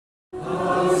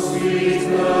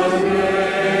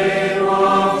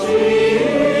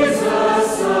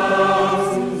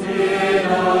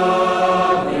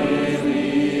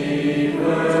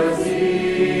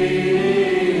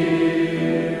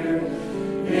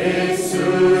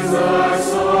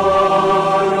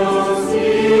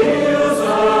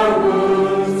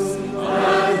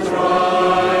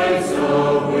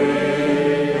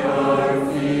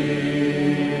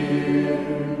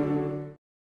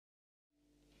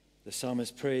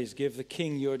Psalmist prays, "Give the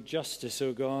king your justice,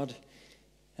 O God,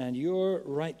 and your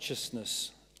righteousness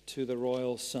to the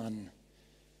royal son.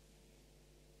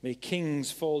 May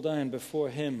kings fall down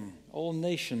before him, all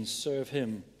nations serve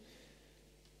him.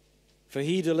 For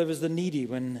he delivers the needy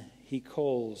when he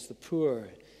calls, the poor,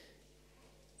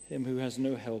 him who has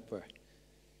no helper.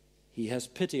 He has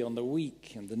pity on the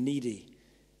weak and the needy,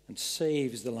 and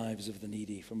saves the lives of the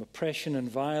needy. From oppression and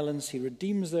violence he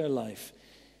redeems their life,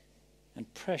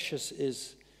 and precious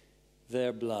is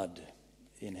their blood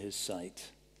in his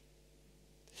sight."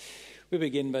 We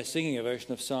begin by singing a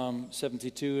version of Psalm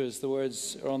 72 as the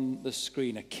words are on the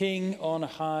screen. "A king on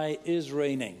high is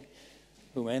reigning,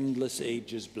 whom endless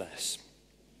ages bless."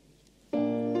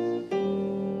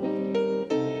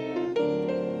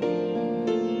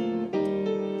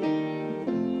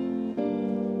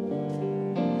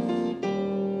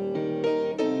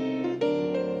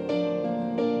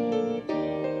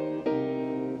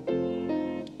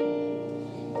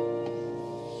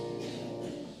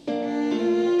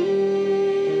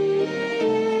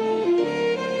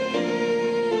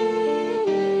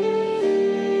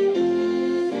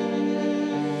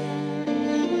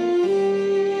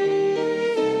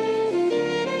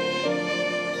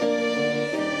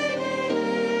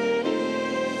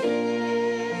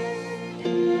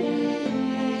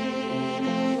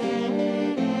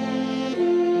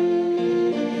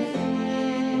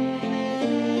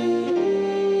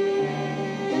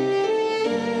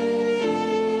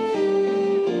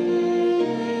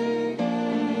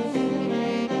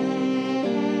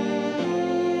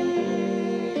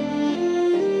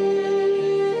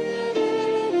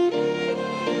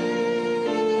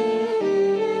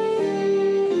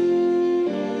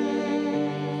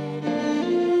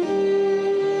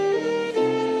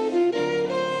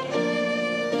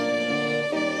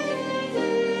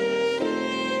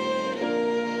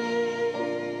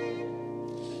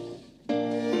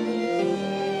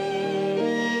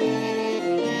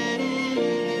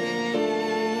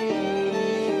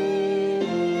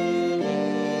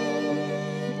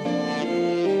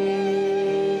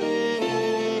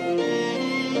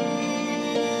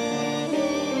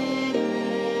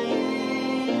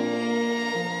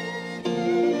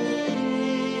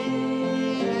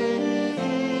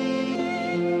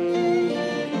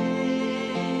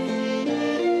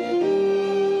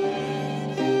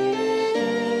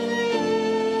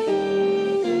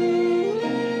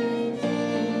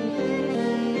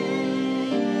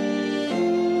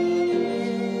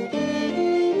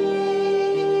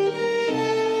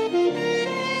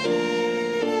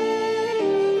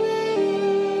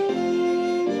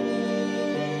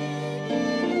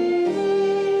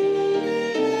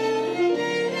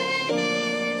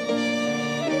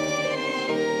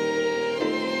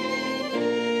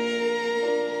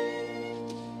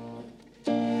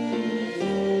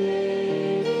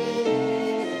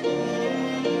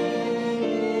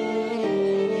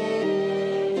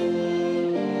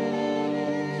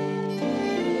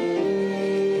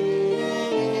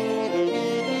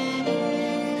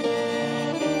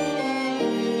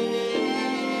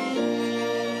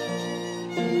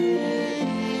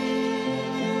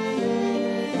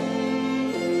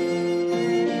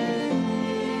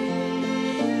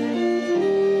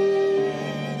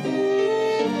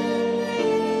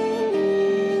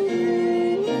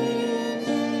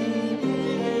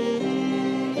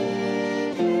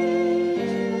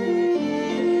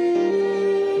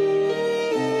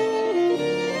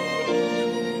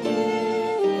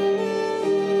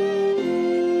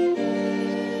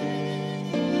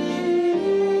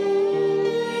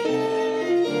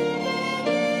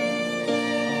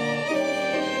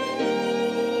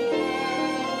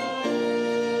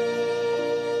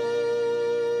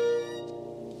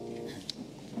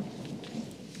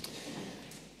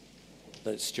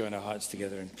 Let's join our hearts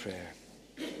together in prayer.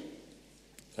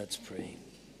 Let's pray.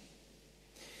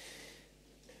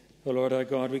 O Lord our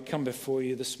God, we come before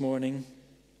you this morning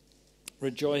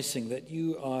rejoicing that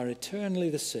you are eternally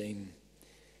the same,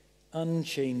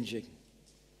 unchanging,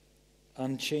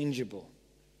 unchangeable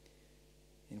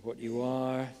in what you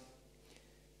are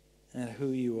and who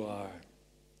you are.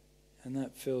 And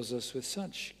that fills us with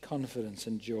such confidence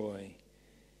and joy.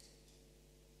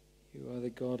 You are the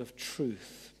God of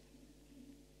truth,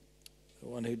 the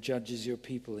one who judges your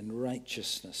people in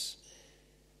righteousness,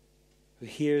 who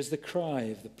hears the cry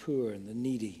of the poor and the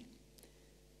needy,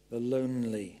 the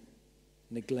lonely,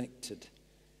 neglected,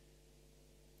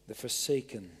 the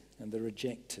forsaken and the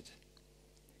rejected.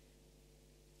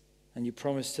 And you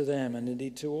promise to them, and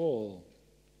indeed to all,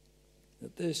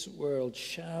 that this world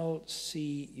shall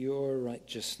see your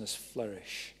righteousness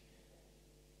flourish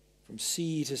from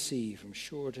sea to sea, from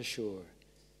shore to shore,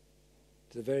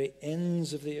 to the very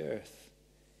ends of the earth.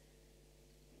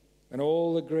 And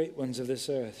all the great ones of this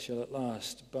earth shall at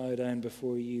last bow down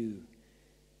before you,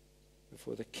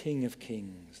 before the King of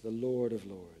Kings, the Lord of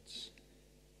Lords.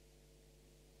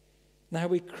 Now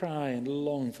we cry and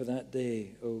long for that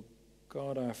day, O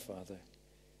God our Father,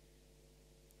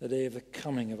 the day of the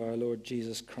coming of our Lord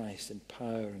Jesus Christ in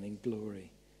power and in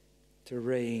glory, to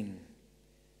reign,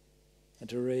 and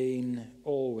to reign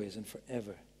always and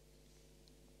forever.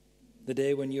 The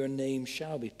day when your name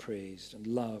shall be praised and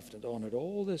loved and honored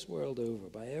all this world over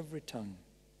by every tongue.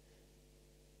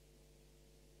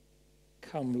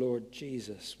 Come, Lord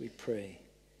Jesus, we pray.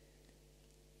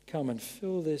 Come and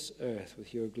fill this earth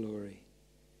with your glory.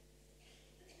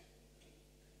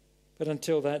 But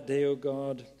until that day, O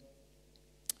God,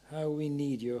 how we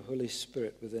need your Holy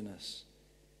Spirit within us,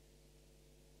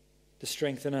 to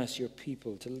strengthen us, your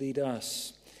people, to lead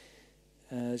us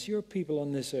as your people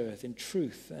on this earth in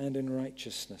truth and in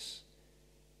righteousness,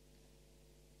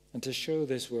 and to show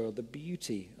this world the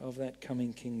beauty of that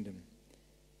coming kingdom,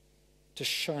 to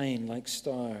shine like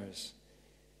stars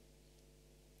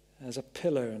as a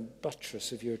pillar and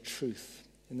buttress of your truth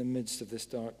in the midst of this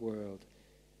dark world,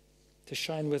 to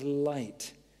shine with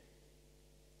light,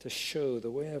 to show the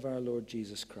way of our Lord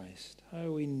Jesus Christ. How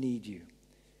we need you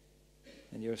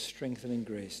and your strengthening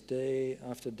grace day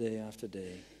after day after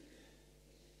day.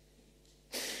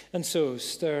 And so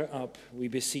stir up, we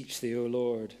beseech thee, O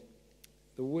Lord,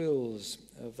 the wills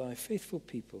of thy faithful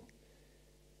people,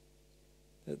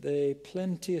 that they,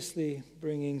 plenteously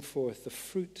bringing forth the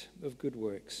fruit of good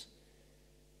works,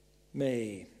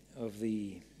 may of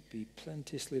thee be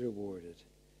plenteously rewarded.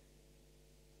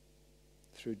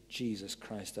 Through Jesus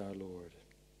Christ our Lord.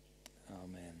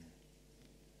 Amen.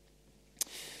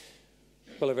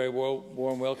 Well, a very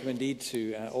warm welcome indeed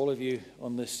to all of you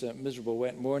on this miserable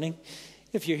wet morning.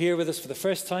 If you're here with us for the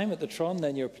first time at the Tron,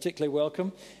 then you're particularly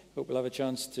welcome. Hope we'll have a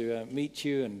chance to meet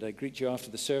you and greet you after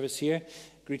the service here.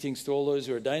 Greetings to all those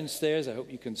who are downstairs. I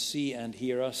hope you can see and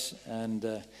hear us,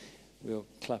 and we'll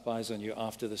clap eyes on you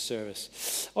after the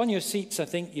service. On your seats, I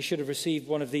think you should have received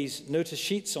one of these notice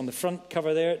sheets. On the front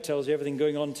cover there, it tells you everything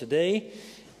going on today.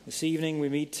 This evening we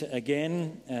meet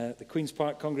again, the Queen's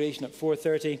Park congregation at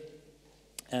 4:30,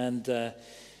 and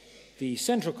the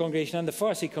Central congregation and the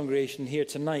Farsi congregation here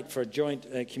tonight for a joint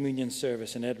communion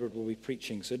service, and Edward will be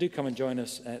preaching. So do come and join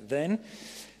us then.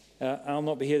 I'll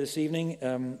not be here this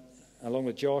evening. Along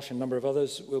with Josh and a number of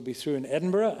others, we'll be through in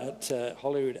Edinburgh at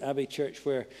Holyrood Abbey Church,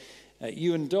 where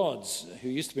Ewan Dodds, who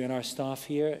used to be on our staff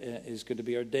here, is going to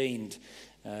be ordained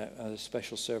a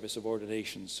special service of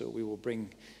ordination. So we will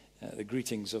bring the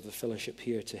greetings of the fellowship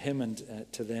here to him and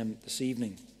to them this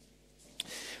evening.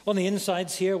 On the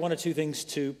insides here, one or two things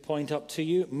to point up to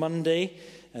you. Monday,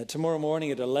 tomorrow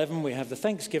morning at 11, we have the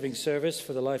Thanksgiving service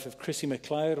for the life of Chrissy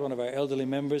MacLeod, one of our elderly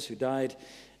members who died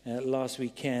last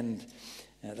weekend.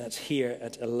 That's here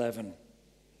at 11.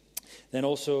 Then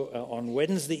also on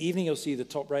Wednesday evening, you'll see the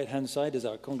top right-hand side is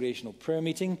our congregational prayer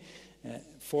meeting,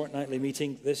 fortnightly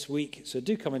meeting this week. So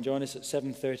do come and join us at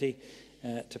 7:30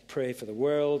 to pray for the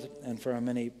world and for our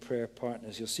many prayer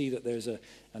partners. You'll see that there's an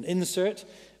insert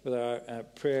with our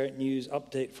prayer news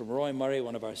update from Roy Murray,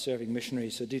 one of our serving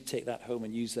missionaries. So do take that home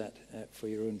and use that for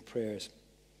your own prayers.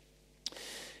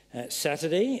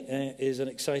 Saturday is an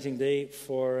exciting day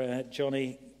for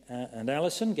Johnny and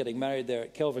Alison, getting married there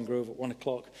at Kelvin Grove at 1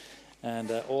 o'clock.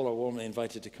 And all are warmly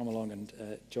invited to come along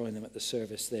and join them at the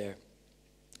service there.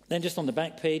 Then just on the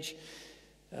back page,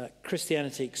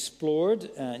 Christianity Explored,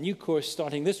 a new course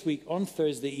starting this week on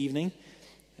Thursday evening.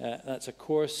 That's a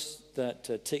course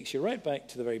that takes you right back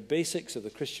to the very basics of the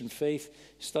Christian faith,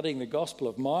 studying the Gospel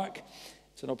of Mark.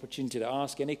 It's an opportunity to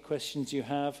ask any questions you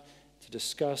have, to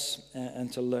discuss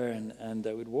and to learn. And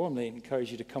I would warmly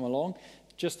encourage you to come along.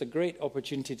 Just a great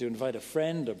opportunity to invite a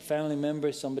friend or family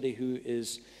member, somebody who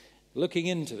is looking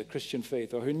into the Christian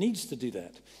faith or who needs to do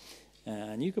that.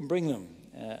 And you can bring them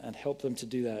and help them to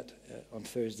do that on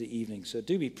Thursday evening. So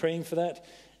do be praying for that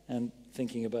and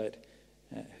thinking about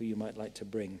who you might like to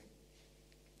bring.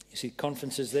 You see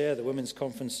conferences there, the women's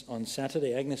conference on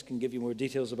Saturday. Agnes can give you more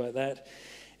details about that.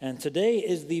 And today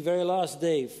is the very last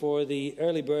day for the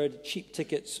early bird cheap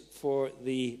tickets for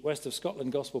the West of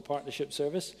Scotland Gospel Partnership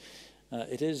Service.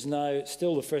 It is now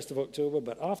still the 1st of October,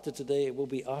 but after today it will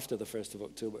be after the 1st of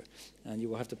October, and you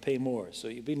will have to pay more. So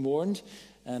you've been warned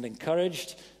and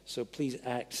encouraged, so please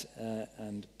act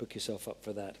and book yourself up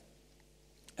for that.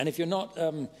 And if you're not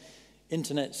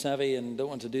internet savvy and don't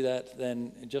want to do that,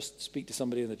 then just speak to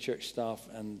somebody in the church staff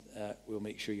and we'll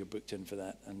make sure you're booked in for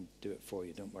that and do it for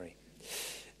you, don't worry.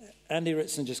 Andy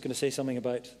Ritson just going to say something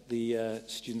about the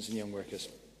students and young workers.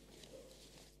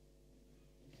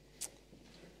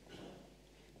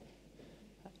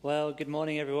 Well, good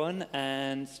morning, everyone,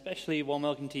 and especially warm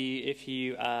welcome to you if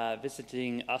you are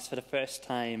visiting us for the first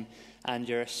time and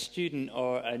you're a student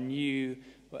or a new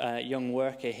young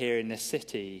worker here in the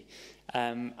city.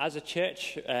 As a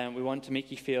church, we want to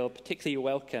make you feel particularly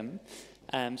welcome.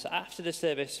 So after the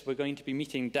service, we're going to be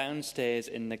meeting downstairs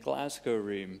in the Glasgow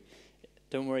room.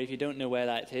 Don't worry if you don't know where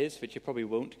that is, which you probably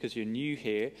won't because you're new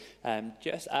here.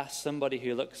 Just ask somebody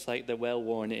who looks like they're well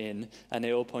worn in, and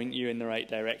they will point you in the right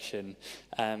direction.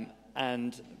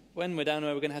 And when we're down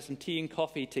there, we're going to have some tea and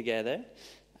coffee together.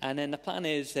 And then the plan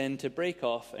is then to break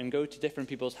off and go to different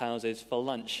people's houses for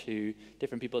lunch,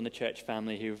 different people in the church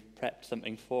family who've prepped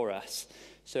something for us.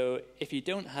 So if you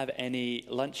don't have any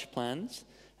lunch plans,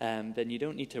 then you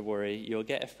don't need to worry. You'll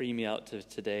get a free meal out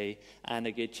today and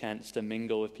a good chance to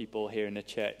mingle with people here in the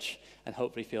church and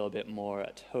hopefully feel a bit more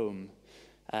at home.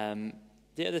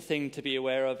 The other thing to be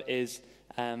aware of is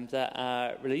that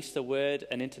our Release the Word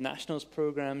and Internationals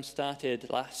program started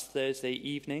last Thursday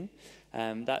evening.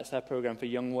 That's our program for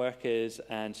young workers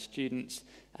and students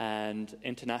and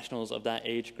internationals of that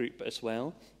age group as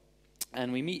well.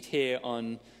 And we meet here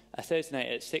on a Thursday night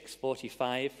at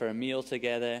 6:45 for a meal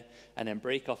together and then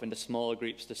break off into smaller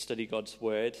groups to study God's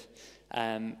Word.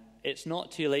 It's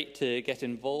not too late to get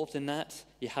involved in that.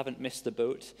 You haven't missed the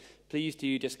boat. Please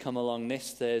do just come along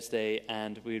this Thursday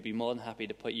and we would be more than happy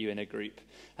to put you in a group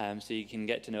so you can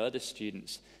get to know other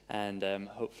students and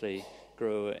hopefully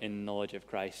grow in knowledge of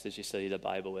Christ as you study the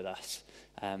Bible with us.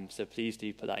 So please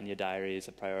do put that in your diary as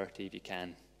a priority if you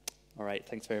can. All right,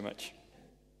 thanks very much.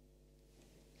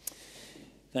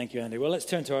 Thank you, Andy. Well, let's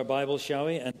turn to our Bible, shall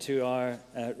we, and to our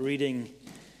reading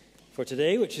for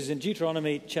today, which is in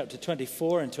Deuteronomy chapter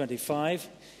 24 and 25,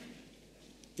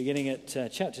 beginning at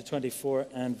chapter 24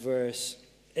 and verse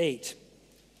 8.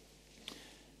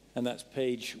 And that's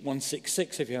page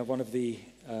 166 if you have one of the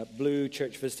blue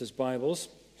Church Visitors Bibles.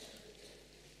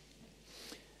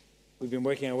 We've been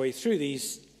working our way through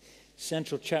these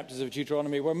central chapters of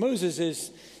Deuteronomy where Moses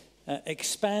is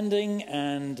expanding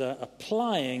and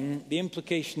applying the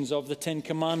implications of the Ten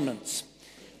Commandments,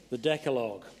 the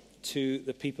Decalogue, to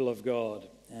the people of God.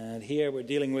 And here we're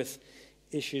dealing with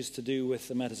issues to do with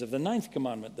the matters of the Ninth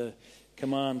Commandment, the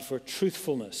command for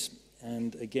truthfulness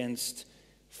and against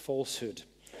falsehood.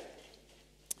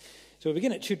 So we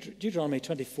begin at Deuteronomy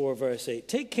 24, verse 8.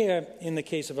 Take care in the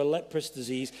case of a leprous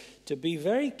disease to be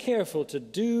very careful to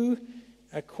do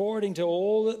according to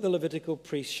all that the Levitical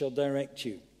priests shall direct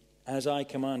you. As I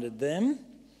commanded them,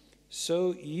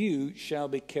 so you shall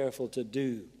be careful to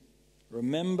do.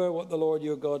 Remember what the Lord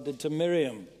your God did to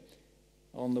Miriam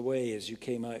on the way as you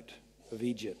came out of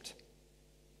Egypt.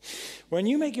 When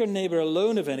you make your neighbor a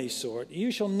loan of any sort, you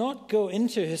shall not go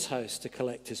into his house to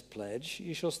collect his pledge.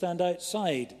 You shall stand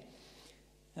outside,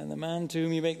 and the man to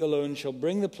whom you make the loan shall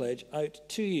bring the pledge out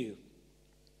to you.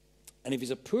 And if he's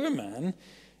a poor man,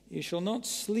 you shall not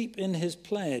sleep in his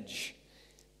pledge.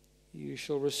 You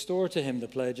shall restore to him the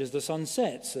pledge as the sun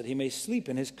sets, that he may sleep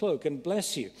in his cloak and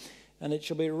bless you, and it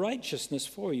shall be righteousness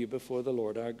for you before the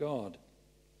Lord our God.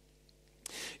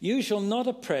 You shall not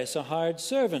oppress a hired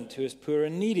servant who is poor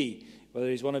and needy, whether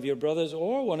he's one of your brothers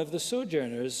or one of the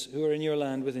sojourners who are in your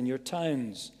land within your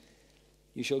towns.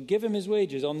 You shall give him his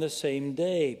wages on the same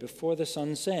day before the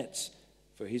sun sets,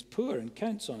 for he's poor and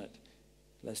counts on it,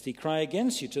 lest he cry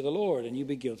against you to the Lord and you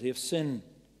be guilty of sin.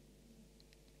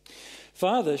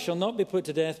 Fathers shall not be put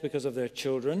to death because of their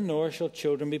children, nor shall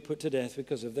children be put to death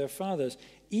because of their fathers.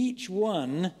 Each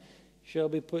one shall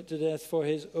be put to death for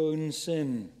his own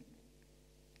sin.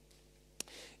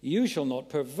 You shall not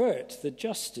pervert the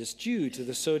justice due to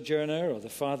the sojourner or the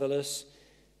fatherless,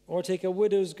 or take a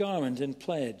widow's garment in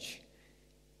pledge.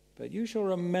 But you shall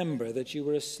remember that you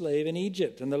were a slave in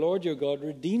Egypt, and the Lord your God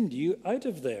redeemed you out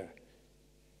of there.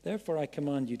 Therefore I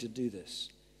command you to do this.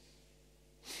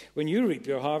 When you reap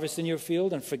your harvest in your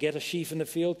field and forget a sheaf in the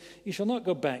field, you shall not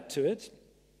go back to it.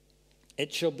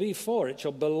 It shall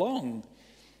belong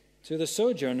to the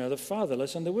sojourner, the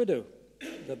fatherless, and the widow,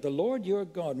 that the Lord your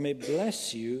God may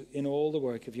bless you in all the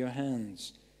work of your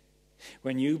hands.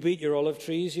 When you beat your olive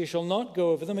trees, you shall not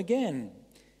go over them again.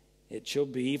 It shall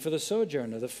be for the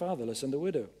sojourner, the fatherless, and the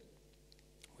widow.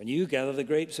 When you gather the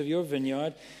grapes of your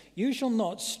vineyard, you shall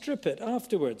not strip it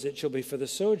afterwards. It shall be for the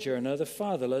sojourner, the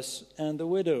fatherless, and the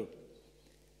widow.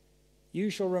 You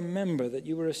shall remember that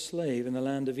you were a slave in the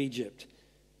land of Egypt.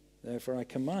 Therefore I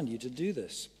command you to do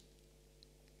this.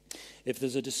 If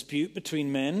there's a dispute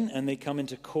between men and they come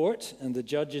into court and the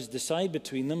judges decide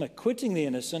between them, acquitting the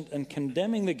innocent and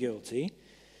condemning the guilty,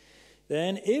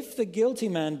 then if the guilty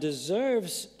man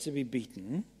deserves to be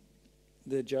beaten,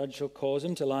 the judge shall cause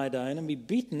him to lie down and be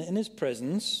beaten in his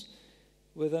presence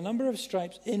with a number of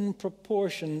stripes in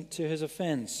proportion to his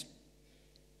offense.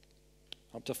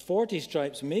 Up to 40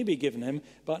 stripes may be given him,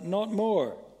 but not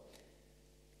more.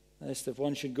 Lest if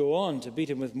one should go on to beat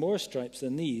him with more stripes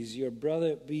than these, your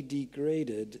brother be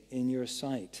degraded in your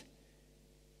sight.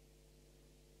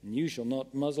 And you shall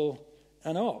not muzzle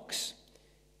an ox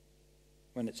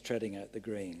when it's treading out the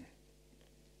grain.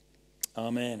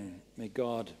 Amen. May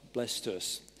God bless to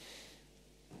us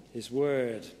His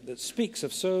word that speaks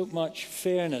of so much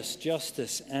fairness,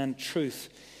 justice, and truth.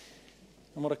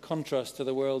 And what a contrast to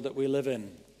the world that we live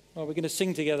in. Well, we're going to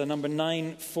sing together number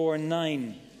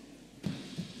 949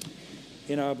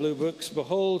 in our blue books.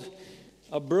 Behold,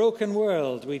 a broken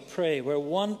world, we pray, where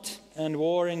want and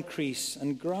war increase.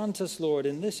 And grant us, Lord,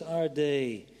 in this our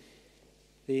day,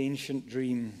 the ancient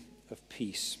dream of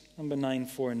peace. Number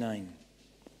 949.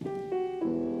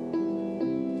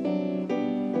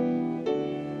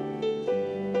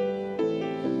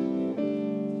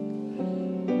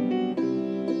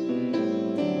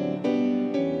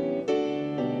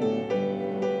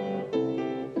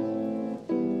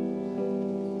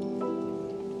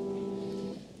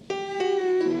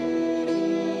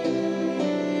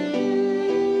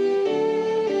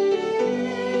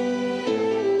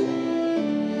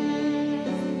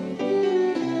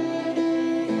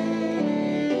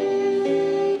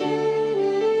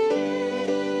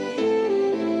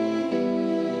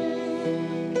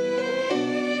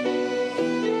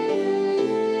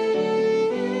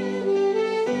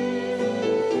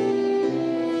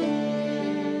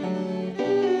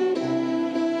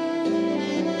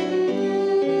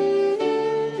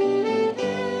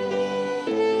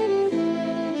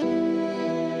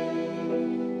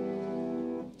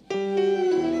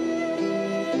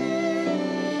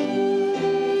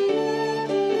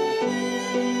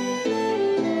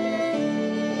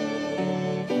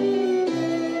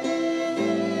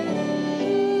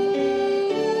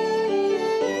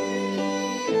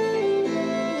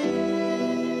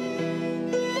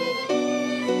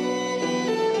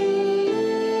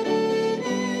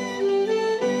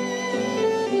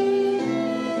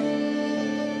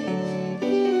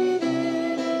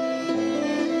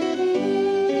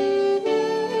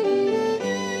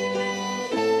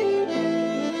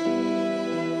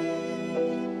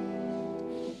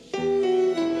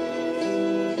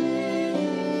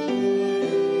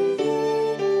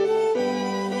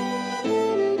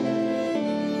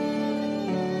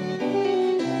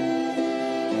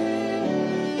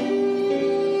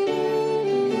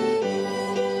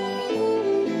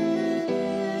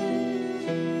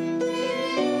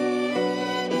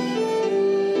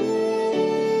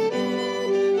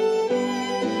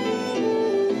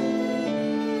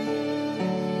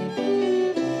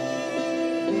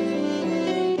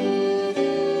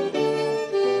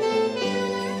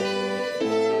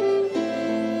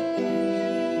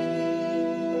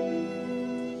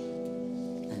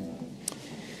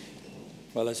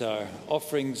 Well, as our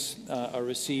offerings are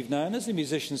received now, and as the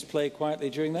musicians play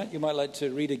quietly during that, you might like to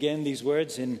read again these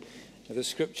words in the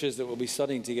scriptures that we'll be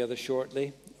studying together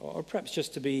shortly, or perhaps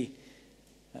just to be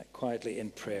quietly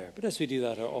in prayer. But as we do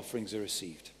that, our offerings are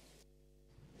received.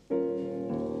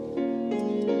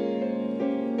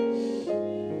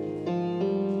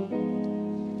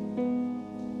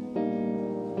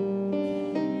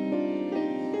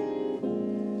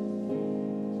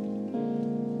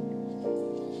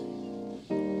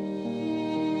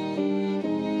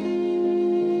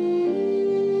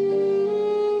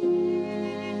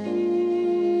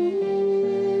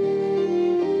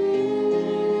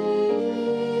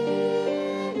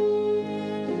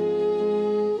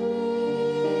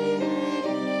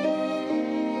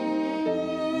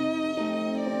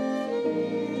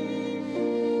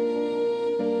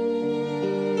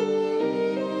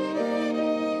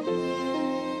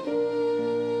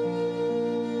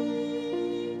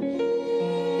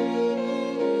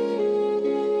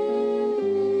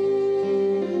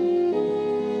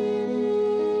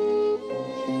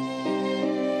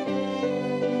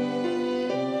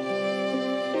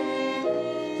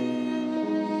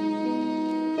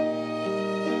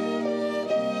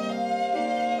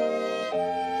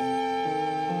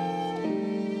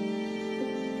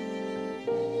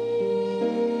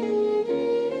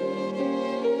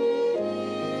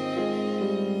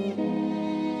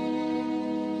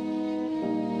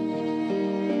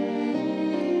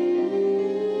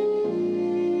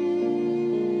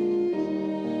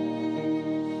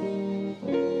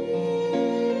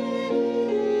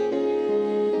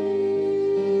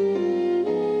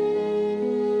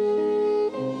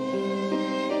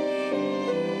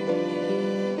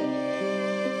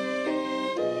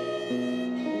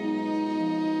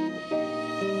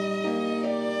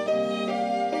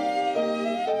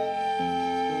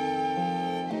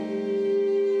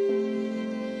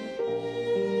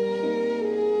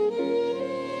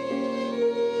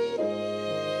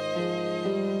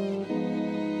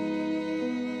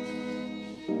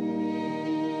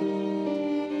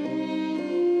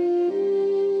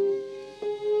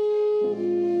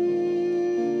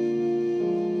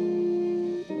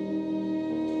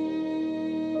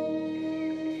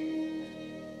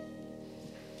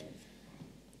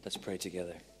 Let's pray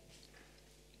together.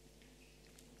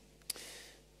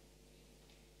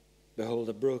 Behold,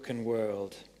 a broken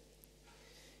world.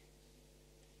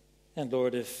 And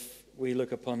Lord, if we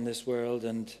look upon this world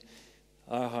and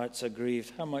our hearts are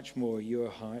grieved, how much more your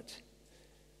heart,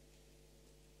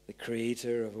 the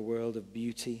creator of a world of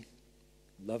beauty,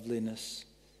 loveliness,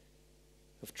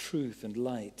 of truth and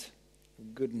light,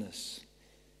 of goodness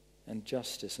and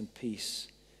justice and peace,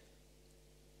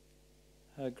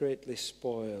 how greatly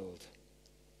spoiled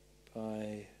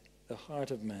by the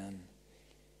heart of man.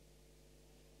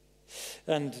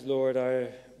 And Lord, our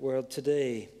world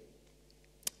today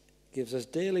gives us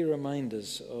daily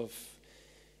reminders of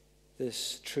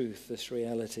this truth, this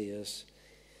reality, as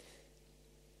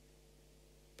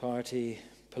party,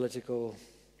 political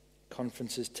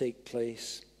conferences take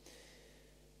place,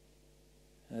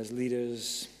 as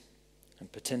leaders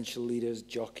and potential leaders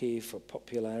jockey for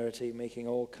popularity, making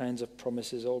all kinds of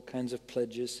promises, all kinds of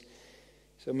pledges,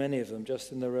 so many of them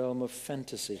just in the realm of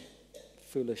fantasy,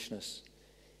 foolishness.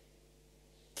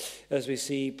 As we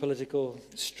see political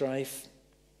strife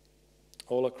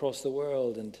all across the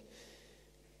world and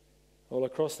all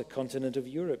across the continent of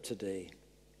Europe today,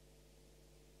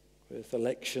 with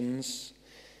elections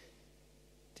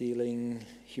dealing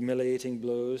humiliating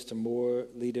blows to more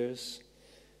leaders,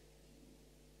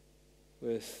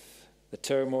 with the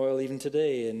turmoil even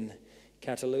today in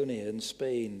Catalonia in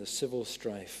Spain, the civil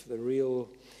strife, the real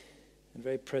and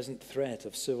very present threat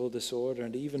of civil disorder,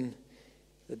 and even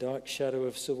the dark shadow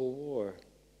of civil war.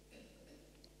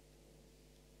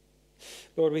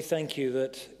 Lord, we thank you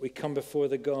that we come before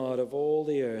the God of all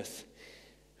the earth,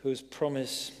 whose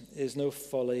promise is no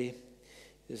folly,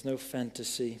 is no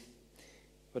fantasy,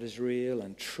 but is real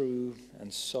and true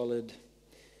and solid,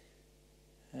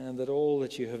 and that all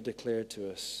that you have declared to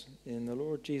us in the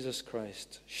Lord Jesus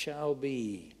Christ shall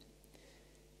be,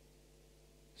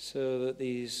 so that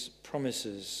these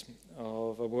promises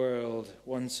of a world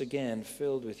once again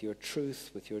filled with your truth,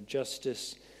 with your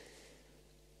justice,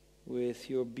 with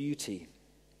your beauty,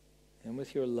 and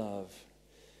with your love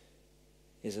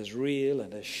is as real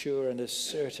and as sure and as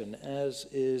certain as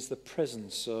is the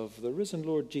presence of the risen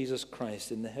Lord Jesus Christ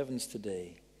in the heavens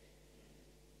today.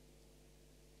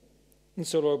 And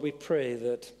so, Lord, we pray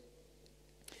that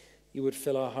you would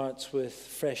fill our hearts with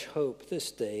fresh hope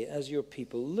this day as your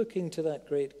people, looking to that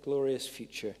great glorious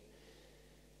future.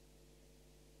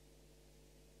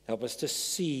 Help us to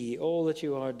see all that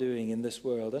you are doing in this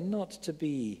world and not to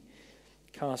be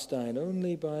cast down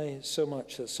only by so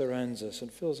much that surrounds us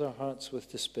and fills our hearts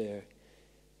with despair.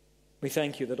 We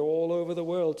thank you that all over the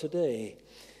world today,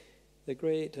 the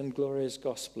great and glorious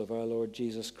gospel of our Lord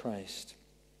Jesus Christ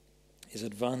is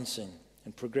advancing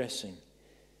and progressing.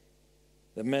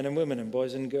 The men and women and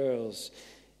boys and girls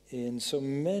in so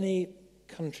many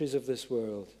countries of this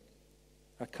world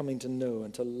are coming to know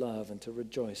and to love and to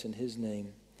rejoice in his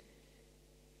name.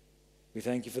 We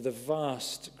thank you for the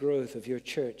vast growth of your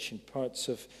church in parts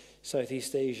of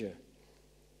Southeast Asia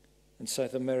and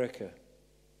South America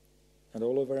and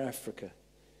all over Africa.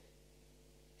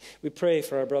 We pray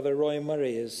for our brother Roy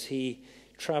Murray as he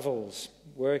travels,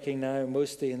 working now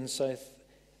mostly in South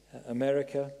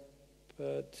America,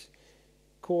 but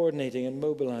coordinating and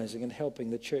mobilizing and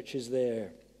helping the churches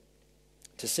there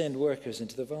to send workers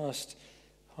into the vast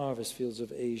harvest fields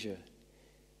of Asia.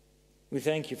 We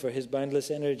thank you for his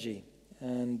boundless energy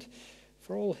and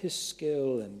for all his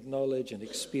skill and knowledge and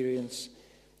experience.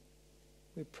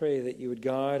 We pray that you would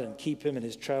guard and keep him in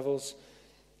his travels,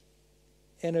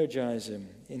 energize him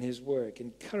in his work,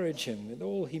 encourage him with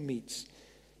all he meets,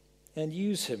 and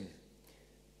use him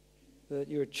that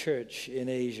your church in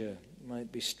Asia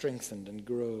might be strengthened and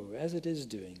grow, as it is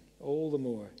doing, all the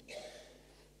more.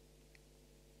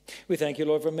 We thank you,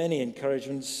 Lord, for many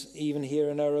encouragements, even here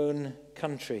in our own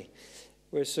country.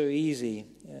 We're so easy,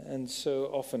 and so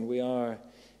often we are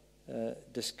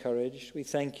discouraged. We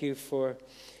thank you for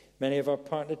many of our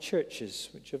partner churches,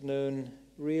 which have known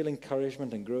real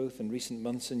encouragement and growth in recent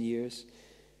months and years.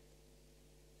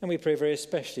 And we pray very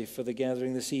especially for the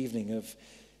gathering this evening of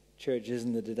churches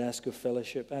in the Didasco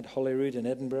Fellowship at Holyrood in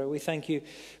Edinburgh. We thank you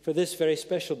for this very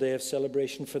special day of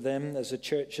celebration for them as a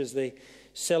church, as they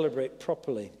celebrate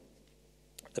properly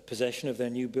the possession of their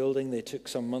new building they took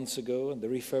some months ago and the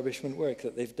refurbishment work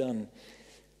that they've done.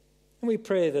 And we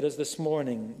pray that as this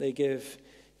morning they give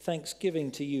thanksgiving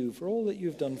to you for all that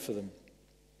you've done for them,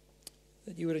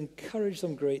 that you would encourage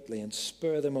them greatly and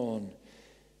spur them on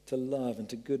to love and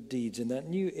to good deeds in that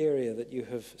new area that you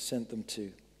have sent them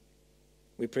to.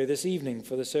 We pray this evening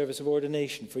for the service of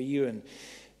ordination for Ewan,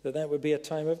 that would be a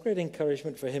time of great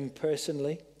encouragement for him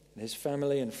personally and his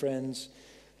family and friends,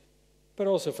 but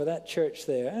also for that church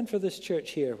there and for this church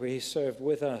here where he served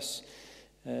with us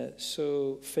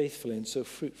so faithfully and so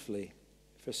fruitfully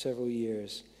for several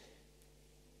years.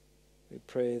 We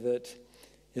pray that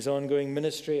his ongoing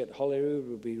ministry at Holyrood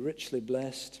will be richly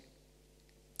blessed,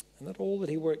 and that all that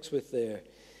he works with there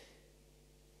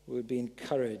would be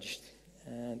encouraged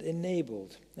and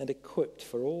enabled and equipped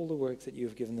for all the work that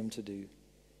you've given them to do.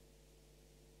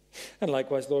 And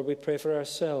likewise, Lord, we pray for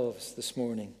ourselves this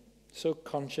morning, so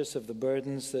conscious of the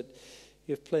burdens that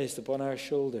you've placed upon our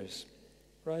shoulders,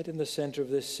 right in the center of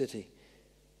this city,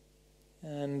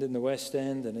 and in the West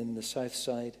End and in the South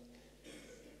Side.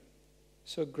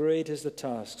 So great is the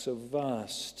task, so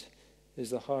vast is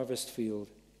the harvest field.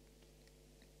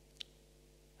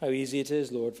 How easy it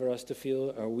is, Lord, for us to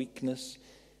feel our weakness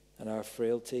and our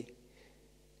frailty.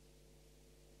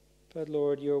 But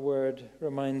Lord, your word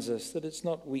reminds us that it's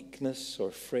not weakness or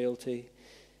frailty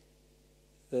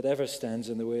that ever stands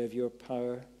in the way of your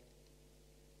power.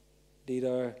 Indeed,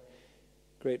 our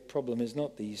great problem is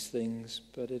not these things,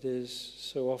 but it is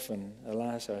so often,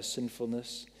 alas, our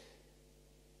sinfulness,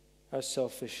 our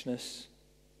selfishness,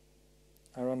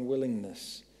 our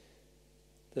unwillingness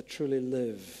that truly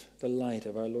live the light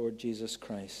of our Lord Jesus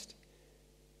Christ.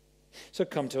 So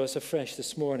come to us afresh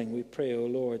this morning, we pray, O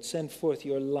Lord. Send forth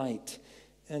your light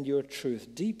and your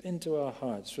truth deep into our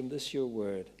hearts from this your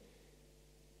word.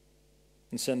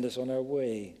 And send us on our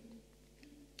way,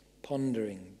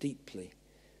 pondering deeply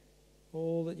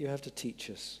all that you have to teach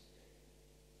us,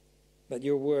 that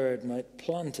your word might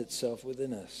plant itself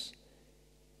within us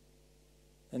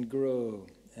and grow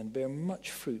and bear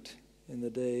much fruit in the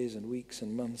days and weeks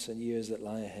and months and years that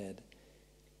lie ahead.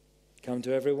 Come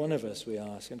to every one of us, we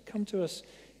ask, and come to us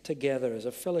together as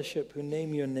a fellowship who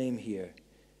name your name here.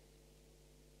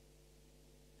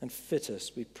 And fit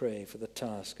us, we pray, for the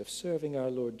task of serving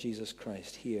our Lord Jesus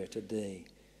Christ here today,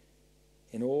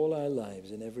 in all our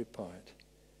lives, in every part.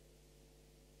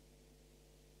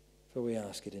 For we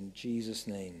ask it in Jesus'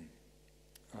 name.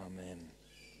 Amen.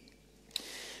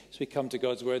 As we come to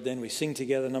God's word, then we sing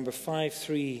together number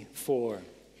 534.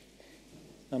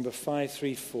 Number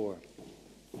 534.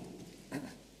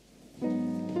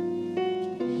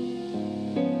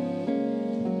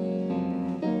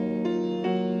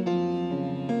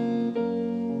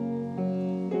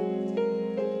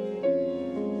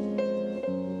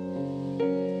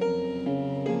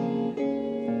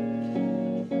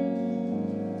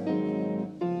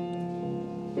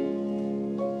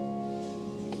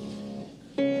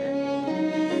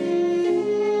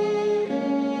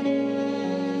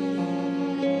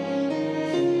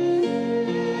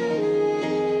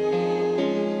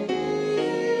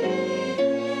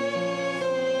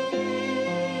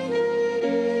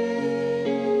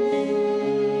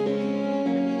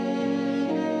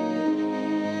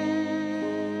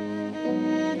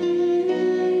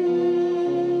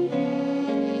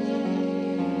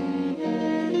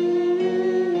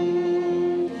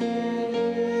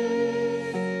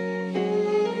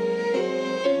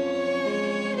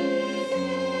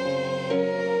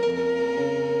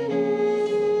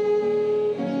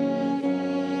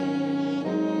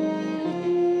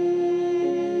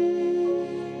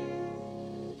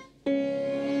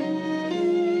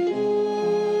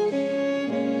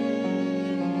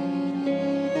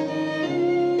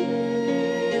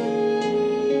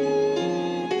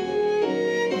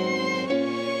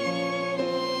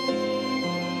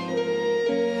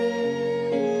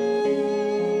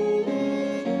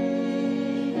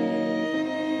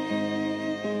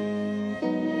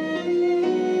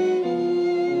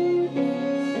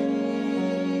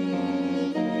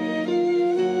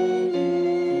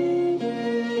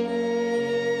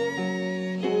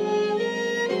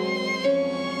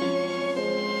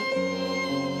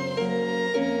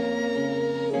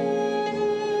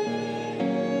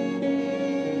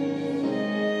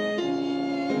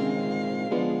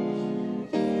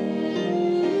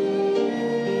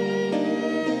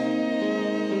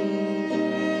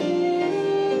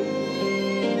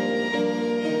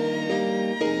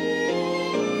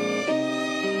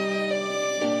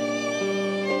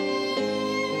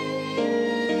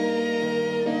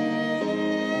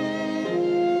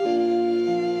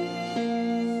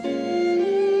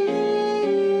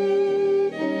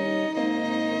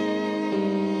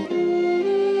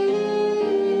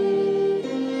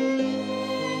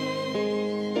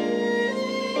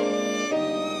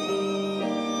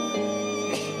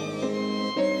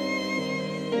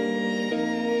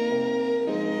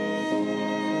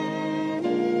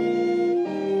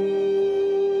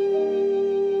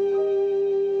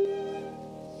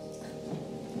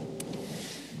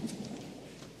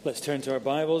 Let's turn to our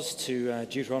Bibles to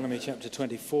Deuteronomy chapter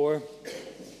 24,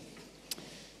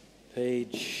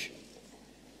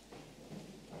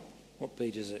 what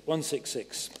page is it?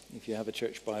 166, if you have a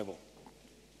church Bible.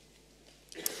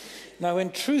 Now,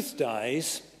 when truth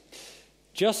dies,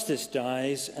 justice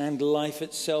dies, and life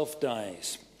itself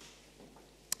dies.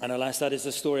 And alas, that is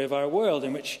the story of our world,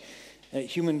 in which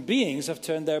human beings have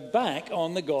turned their back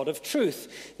on the God of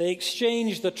truth. They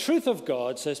exchange the truth of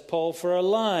God, says Paul, for a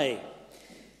lie,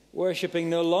 worshipping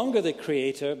no longer the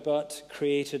Creator, but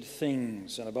created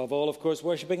things. And above all, of course,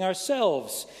 worshipping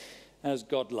ourselves as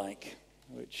godlike,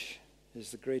 which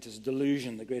is the greatest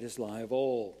delusion, the greatest lie of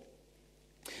all.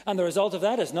 And the result of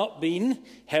that has not been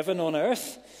heaven on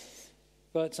earth,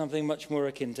 but something much more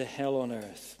akin to hell on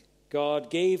earth. God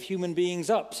gave human beings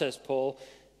up, says Paul,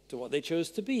 to what they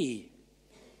chose to be,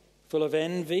 full of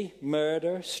envy,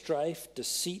 murder, strife,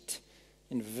 deceit,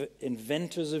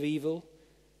 inventors of evil,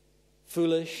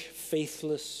 foolish,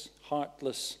 faithless,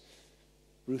 heartless,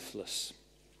 ruthless.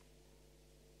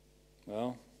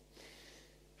 Well,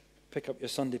 pick up your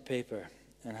Sunday paper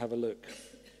and have a look.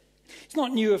 It's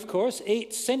not new, of course.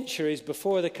 8 centuries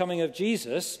before the coming of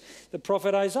Jesus, the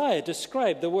prophet Isaiah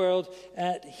described the world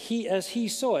as he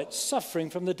saw it, suffering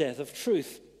from the death of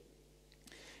truth.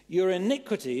 Your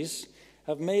iniquities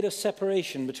have made a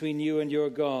separation between you and your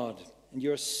God, and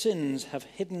your sins have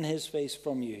hidden his face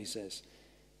from you, he says.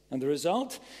 And the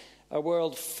result? A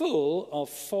world full of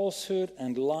falsehood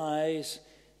and lies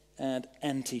and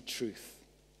anti-truth.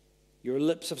 Your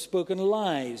lips have spoken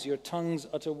lies, your tongues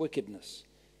utter wickedness.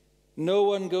 No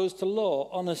one goes to law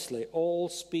honestly, all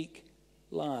speak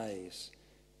lies.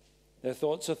 Their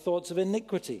thoughts are thoughts of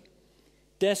iniquity.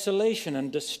 Desolation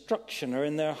and destruction are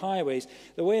in their highways.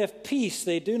 The way of peace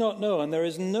they do not know, and there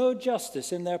is no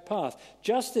justice in their path.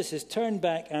 Justice is turned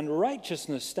back, and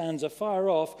righteousness stands afar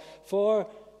off, for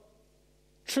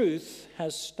truth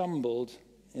has stumbled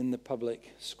in the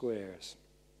public squares.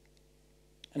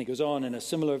 And he goes on in a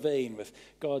similar vein with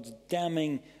God's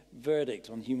damning verdict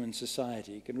on human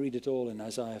society. You can read it all in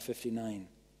Isaiah 59.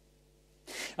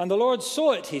 And the Lord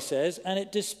saw it, he says, and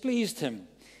it displeased him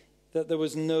that there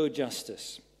was no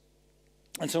justice.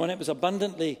 And so when it was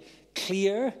abundantly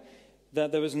clear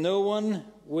that there was no one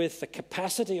with the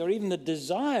capacity or even the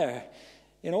desire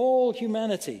in all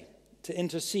humanity to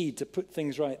intercede, to put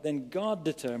things right, then God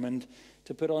determined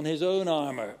to put on his own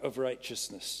armor of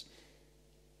righteousness,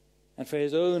 and for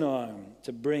his own arm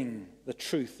to bring the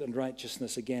truth and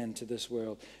righteousness again to this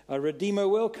world. A Redeemer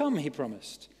will come, he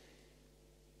promised,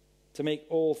 to make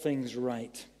all things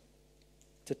right,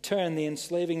 to turn the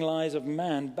enslaving lies of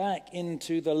man back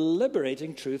into the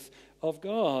liberating truth of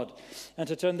God, and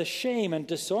to turn the shame and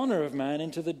dishonor of man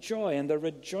into the joy and the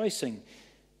rejoicing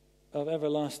of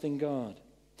everlasting God.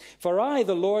 For I,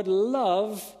 the Lord,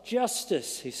 love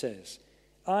justice, he says.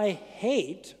 I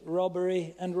hate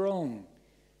robbery and wrong.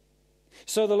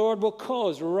 So the Lord will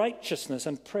cause righteousness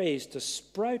and praise to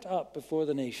sprout up before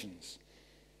the nations.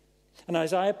 And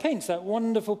Isaiah paints that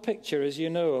wonderful picture, as you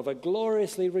know, of a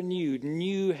gloriously renewed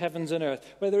new heavens and earth,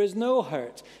 where there is no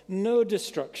hurt, no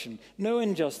destruction, no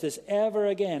injustice ever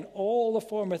again. All the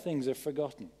former things are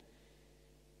forgotten.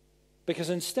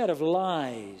 Because instead of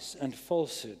lies and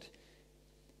falsehood,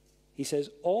 he says,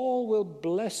 all will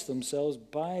bless themselves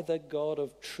by the God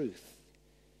of truth.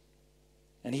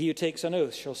 And he who takes an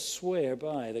oath shall swear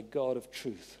by the God of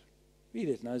truth. Read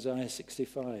it in Isaiah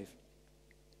 65.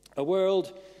 A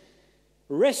world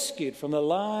rescued from the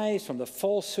lies, from the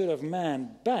falsehood of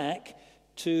man, back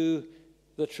to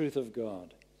the truth of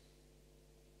God.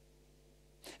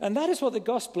 And that is what the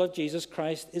gospel of Jesus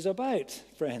Christ is about,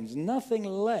 friends. Nothing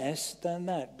less than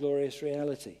that glorious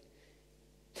reality.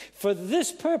 For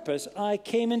this purpose I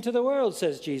came into the world,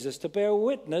 says Jesus, to bear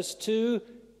witness to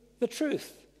the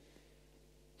truth.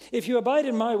 If you abide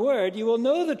in my word, you will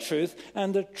know the truth,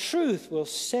 and the truth will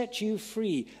set you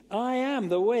free. I am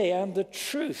the way and the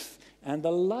truth and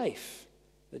the life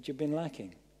that you've been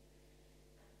lacking.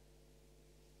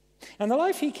 And the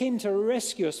life he came to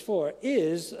rescue us for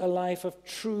is a life of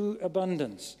true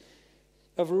abundance,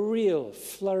 of real,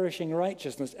 flourishing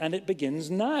righteousness, and it begins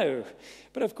now.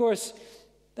 But of course,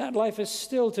 that life is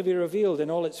still to be revealed in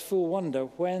all its full wonder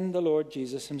when the Lord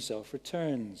Jesus himself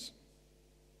returns.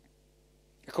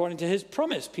 According to his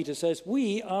promise, Peter says,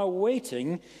 we are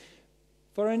waiting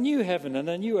for a new heaven and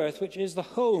a new earth, which is the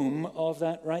home of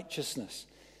that righteousness.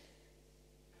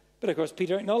 But of course,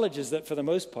 Peter acknowledges that for the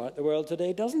most part, the world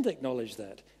today doesn't acknowledge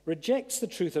that, rejects the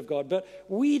truth of God. But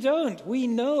we don't. We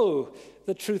know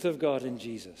the truth of God in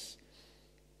Jesus.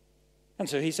 And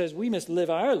so he says we must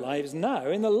live our lives now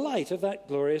in the light of that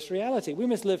glorious reality. We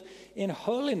must live in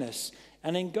holiness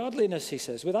and in godliness, he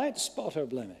says, without spot or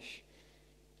blemish.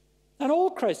 And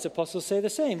all Christ's apostles say the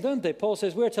same, don't they? Paul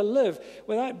says we're to live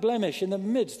without blemish in the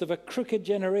midst of a crooked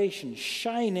generation,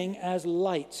 shining as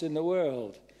lights in the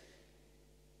world.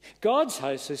 God's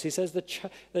house, as he says,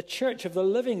 the church of the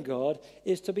living God,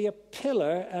 is to be a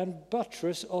pillar and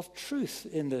buttress of truth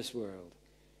in this world.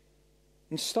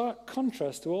 In stark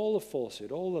contrast to all the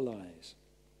falsehood, all the lies.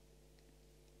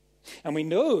 And we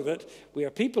know that we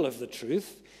are people of the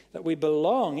truth, that we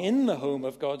belong in the home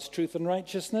of God's truth and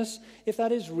righteousness, if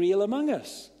that is real among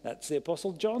us. That's the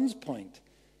Apostle John's point.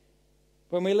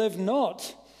 When we live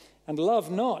not and love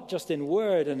not just in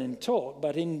word and in talk,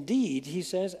 but in deed, he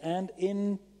says, and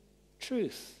in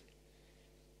truth.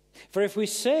 For if we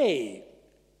say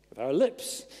with our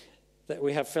lips that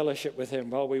we have fellowship with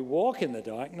him while we walk in the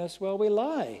darkness, well, we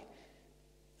lie,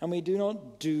 and we do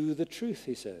not do the truth,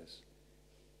 he says.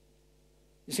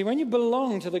 You see, when you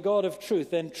belong to the God of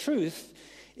truth, then truth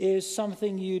is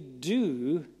something you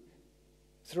do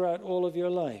throughout all of your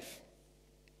life.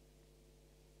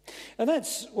 And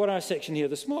that's what our section here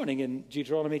this morning in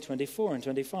Deuteronomy 24 and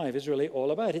 25 is really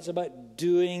all about. It's about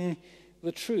doing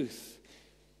the truth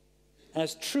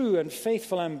as true and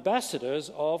faithful ambassadors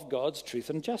of God's truth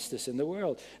and justice in the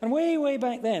world. And way, way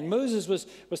back then, Moses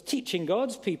was teaching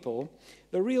God's people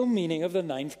the real meaning of the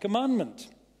 9th commandment,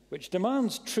 which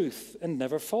demands truth and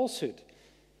never falsehood.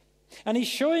 And he's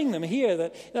showing them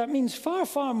here that means far,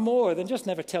 far more than just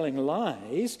never telling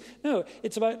lies. No,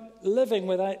 it's about living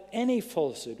without any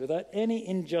falsehood, without any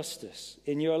injustice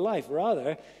in your life.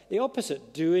 Rather, the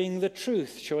opposite, doing the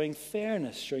truth, showing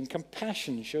fairness, showing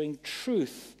compassion, showing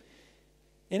truth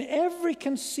in every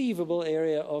conceivable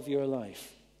area of your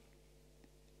life.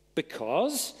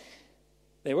 Because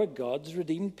they were God's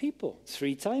redeemed people.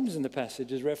 3 times in the passage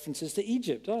there's references to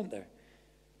Egypt, aren't there?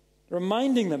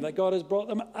 Reminding them that God has brought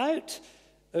them out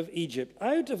of Egypt,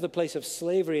 out of the place of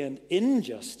slavery and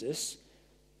injustice,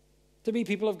 to be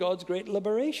people of God's great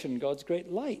liberation, God's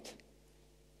great light.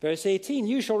 Verse 18,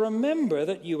 you shall remember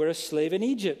that you were a slave in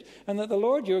Egypt, and that the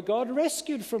Lord your God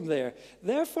rescued from there.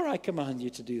 Therefore I command you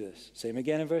to do this. Same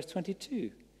again in verse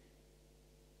 22.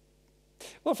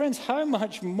 Well, friends, how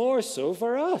much more so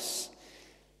for us?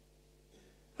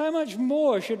 How much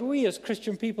more should we as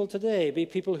Christian people today be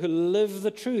people who live the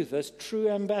truth as true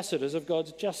ambassadors of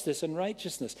God's justice and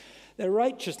righteousness? The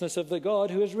righteousness of the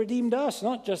God who has redeemed us,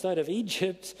 not just out of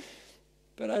Egypt,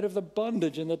 but out of the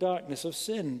bondage and the darkness of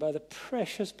sin by the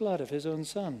precious blood of his own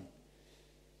Son.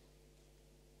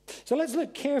 So let's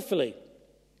look carefully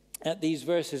at these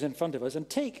verses in front of us and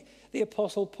take the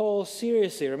Apostle Paul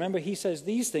seriously. Remember, he says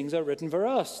these things are written for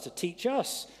us, to teach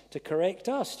us, to correct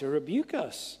us, to rebuke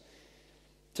us,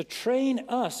 to train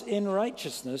us in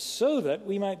righteousness so that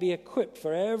we might be equipped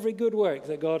for every good work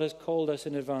that God has called us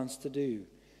in advance to do.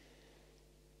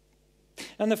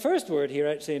 And the first word here,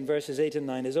 actually, in verses 8 and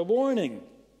 9 is a warning,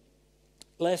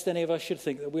 lest any of us should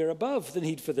think that we're above the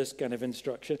need for this kind of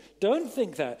instruction. Don't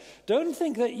think that. Don't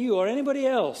think that you or anybody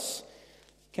else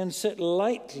can sit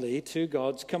lightly to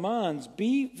God's commands.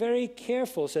 Be very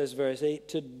careful, says verse 8,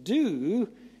 to do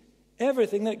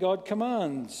everything that God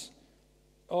commands,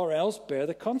 or else bear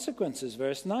the consequences.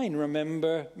 Verse 9,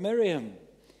 remember Miriam.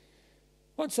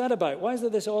 What's that about? Why is there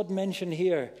this odd mention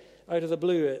here out of the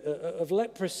blue of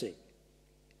leprosy?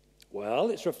 Well,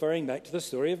 it's referring back to the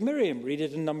story of Miriam. Read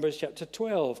it in Numbers chapter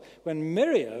 12, when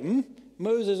Miriam,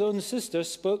 Moses' own sister,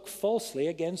 spoke falsely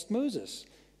against Moses.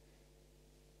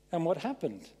 And what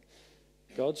happened?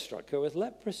 God struck her with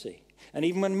leprosy. And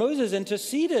even when Moses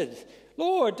interceded,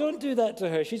 Lord, don't do that to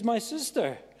her. She's my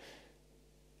sister.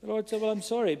 The Lord said, well, I'm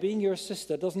sorry. Being your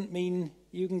sister doesn't mean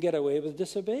you can get away with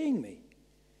disobeying me.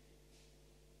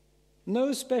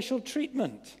 No special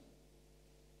treatment.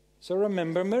 So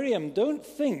remember Miriam. Don't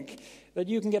think that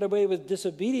you can get away with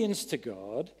disobedience to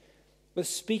God, with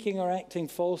speaking or acting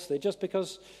falsely, just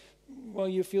because, well,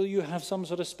 you feel you have some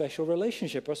sort of special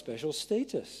relationship or special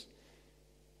status.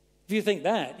 If you think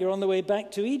that, you're on the way back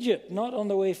to Egypt, not on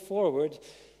the way forward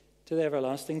to the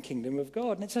everlasting kingdom of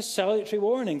God. And it's a salutary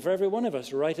warning for every one of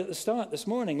us right at the start this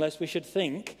morning, lest we should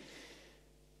think,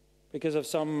 because of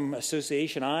some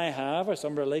association I have or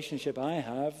some relationship I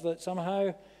have, that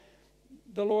somehow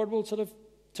the Lord will sort of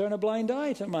turn a blind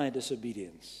eye to my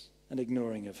disobedience and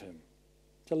ignoring of him,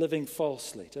 to living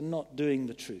falsely, to not doing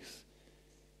the truth.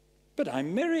 But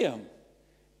I'm Miriam.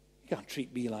 You can't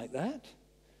treat me like that.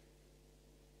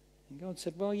 And God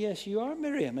said, well, yes, you are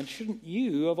Miriam, and shouldn't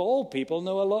you, of all people,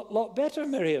 know a lot better,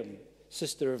 Miriam,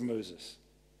 sister of Moses?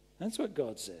 That's what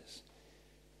God says.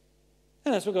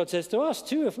 And that's what God says to us,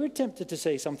 too, if we're tempted to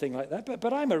say something like that.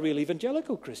 But I'm a real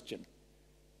evangelical Christian.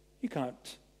 You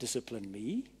can't discipline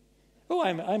me. Oh,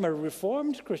 I'm a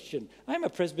Reformed Christian. I'm a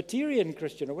Presbyterian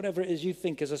Christian, or whatever it is you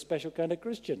think is a special kind of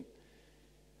Christian.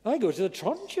 I go to the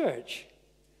Tron Church.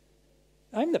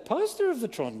 I'm the pastor of the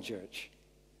Tron Church.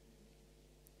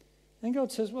 And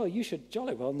God says, well, you should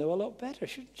jolly well know a lot better,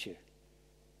 shouldn't you?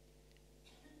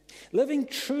 Living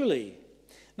truly,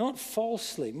 not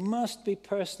falsely, must be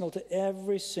personal to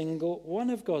every single one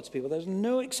of God's people. There's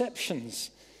no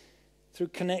exceptions through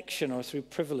connection or through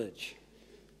privilege.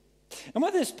 And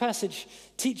what this passage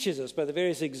teaches us by the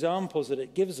various examples that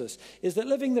it gives us is that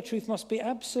living the truth must be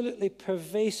absolutely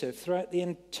pervasive throughout the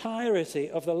entirety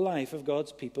of the life of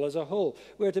God's people as a whole.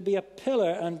 We're to be a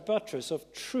pillar and buttress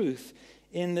of truth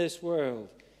in this world.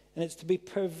 And it's to be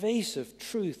pervasive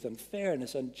truth and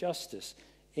fairness and justice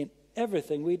in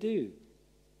everything we do.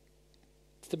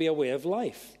 It's to be a way of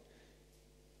life.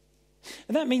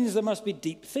 And that means there must be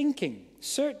deep thinking,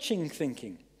 searching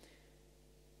thinking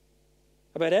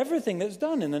about everything that's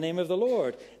done in the name of the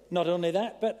Lord. Not only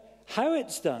that, but how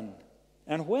it's done,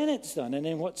 and when it's done, and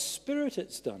in what spirit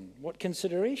it's done, what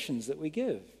considerations that we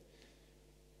give.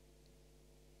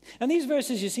 And these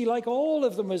verses, you see, like all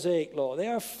of the Mosaic law, they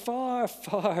are far,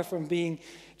 far from being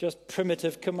just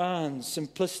primitive commands,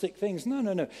 simplistic things.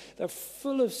 No. They're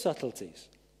full of subtleties,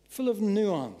 full of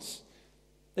nuance.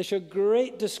 They show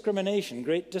great discrimination,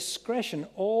 great discretion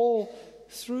all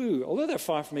through. Although they're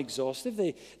far from exhaustive,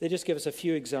 they just give us a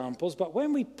few examples. But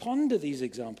when we ponder these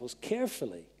examples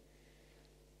carefully,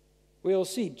 we'll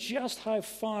see just how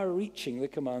far-reaching the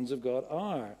commands of God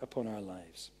are upon our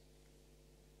lives.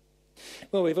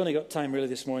 Well, we've only got time really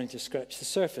this morning to scratch the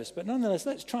surface, but nonetheless,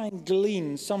 let's try and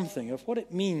glean something of what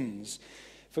it means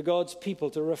for God's people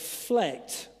to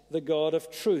reflect the God of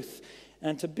truth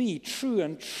and to be true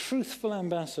and truthful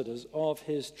ambassadors of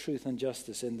his truth and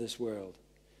justice in this world.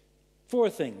 4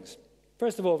 things.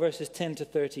 First of all, verses 10 to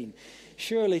 13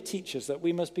 surely teach us that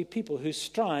we must be people who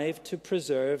strive to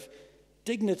preserve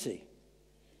dignity.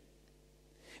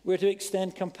 We're to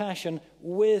extend compassion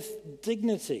with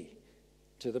dignity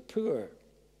to the poor.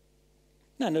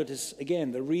 Now notice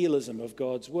again the realism of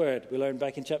God's word. We learned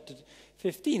back in chapter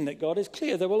 15 that God is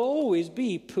clear. There will always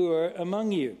be poor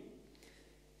among you.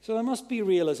 So there must be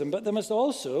realism, but there must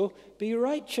also be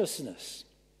righteousness.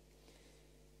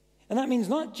 And that means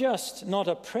not just not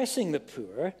oppressing the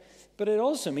poor, but it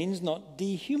also means not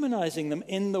dehumanizing them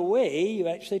in the way you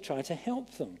actually try to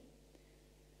help them.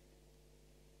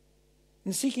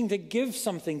 In seeking to give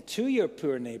something to your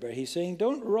poor neighbor, he's saying,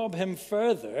 don't rob him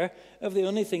further of the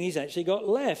only thing he's actually got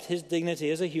left, his dignity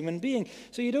as a human being.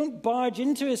 So you don't barge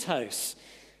into his house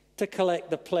to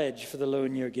collect the pledge for the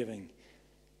loan you're giving.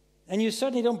 And you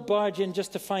certainly don't barge in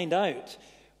just to find out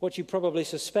what you probably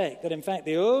suspect, that in fact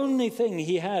the only thing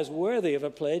he has worthy of a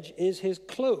pledge is his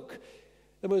cloak,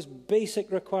 the most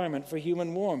basic requirement for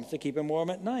human warmth to keep him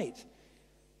warm at night.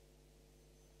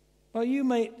 Well, you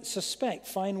might suspect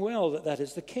fine well that that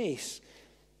is the case,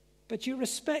 but you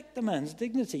respect the man's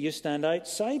dignity. You stand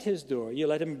outside his door. You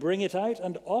let him bring it out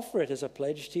and offer it as a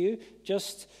pledge to you,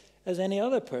 just as any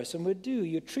other person would do.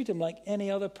 You treat him like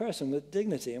any other person with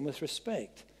dignity and with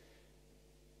respect.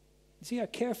 You see how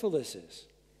careful this is?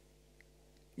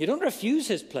 You don't refuse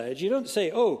his pledge. You don't say,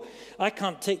 oh, I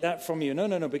can't take that from you.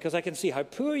 No, because I can see how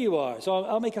poor you are. So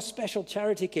I'll make a special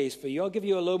charity case for you. I'll give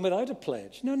you a loan without a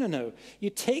pledge. No. You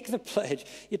take the pledge.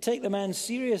 You take the man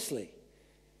seriously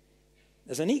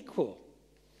as an equal.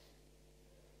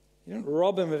 You don't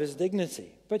rob him of his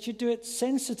dignity, but you do it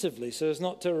sensitively so as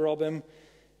not to rob him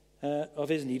of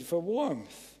his need for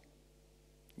warmth.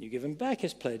 You give him back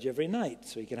his pledge every night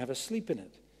so he can have a sleep in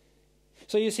it.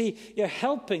 So you see, you're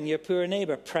helping your poor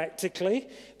neighbor practically,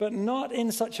 but not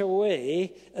in such a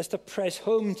way as to press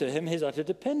home to him his utter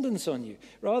dependence on you.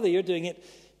 Rather, you're doing it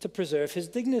to preserve his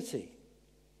dignity.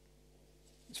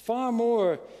 It's far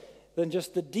more than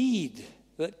just the deed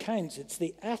that counts. It's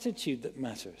the attitude that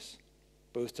matters,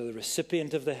 both to the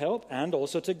recipient of the help and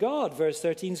also to God. Verse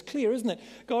 13 is clear, isn't it?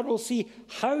 God will see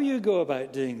how you go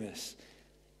about doing this.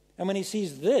 And when he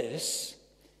sees this,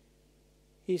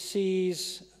 he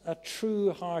sees a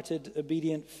true-hearted,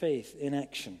 obedient faith in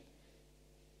action.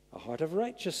 A heart of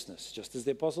righteousness, just as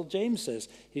the Apostle James says.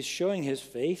 He's showing his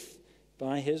faith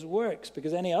by his works,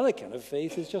 because any other kind of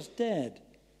faith is just dead.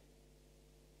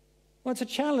 Well, it's a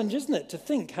challenge, isn't it, to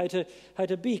think how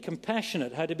to be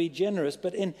compassionate, how to be generous,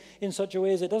 but in such a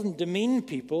way as it doesn't demean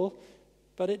people,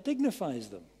 but it dignifies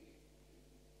them.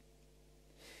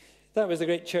 That was the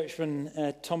great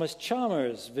churchman Thomas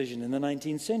Chalmers' vision in the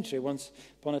 19th century. Once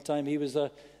upon a time, he was a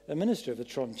minister of the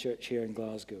Tron Church here in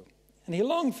Glasgow. And he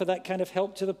longed for that kind of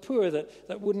help to the poor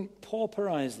that wouldn't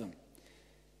pauperize them.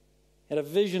 He had a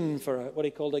vision for what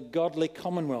he called a godly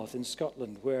commonwealth in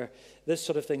Scotland, where this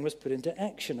sort of thing was put into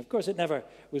action. Of course, it never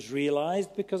was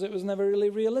realized because it was never really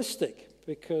realistic,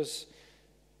 because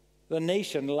the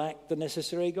nation lacked the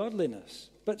necessary godliness.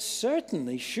 But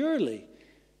certainly, surely,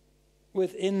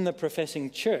 within the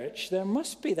professing church, there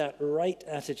must be that right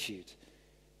attitude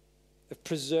of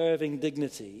preserving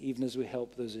dignity, even as we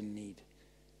help those in need,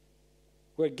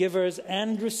 where givers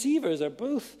and receivers are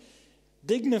both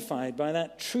dignified by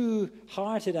that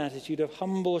true-hearted attitude of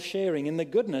humble sharing in the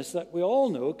goodness that we all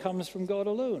know comes from God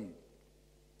alone.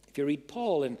 If you read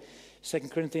Paul in 2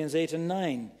 Corinthians 8 and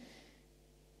 9,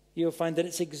 you'll find that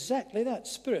it's exactly that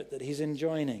spirit that he's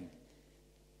enjoining.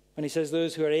 When he says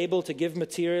those who are able to give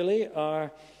materially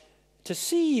are to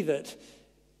see that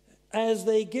as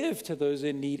they give to those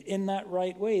in need in that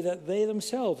right way, that they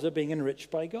themselves are being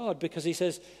enriched by God. Because he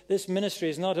says this ministry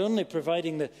is not only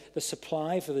providing the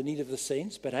supply for the need of the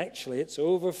saints, but actually it's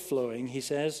overflowing, he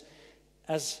says,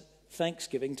 as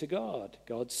thanksgiving to God.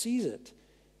 God sees it.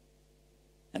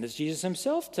 And as Jesus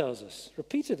himself tells us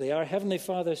repeatedly, our Heavenly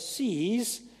Father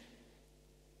sees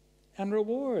and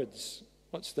rewards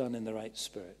what's done in the right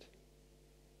spirit.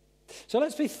 So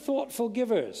let's be thoughtful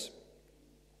givers,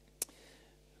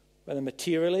 whether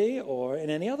materially or in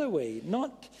any other way,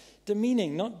 not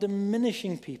demeaning, not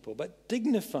diminishing people, but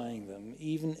dignifying them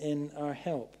even in our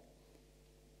help.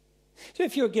 So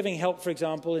if you're giving help, for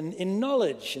example, in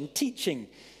knowledge and teaching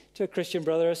to a Christian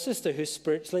brother or sister who's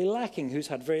spiritually lacking, who's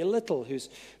had very little, who's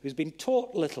been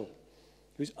taught little,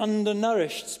 who's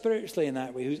undernourished spiritually in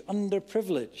that way, who's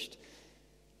underprivileged,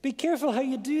 be careful how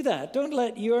you do that. Don't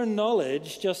let your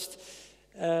knowledge just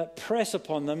press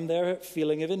upon them their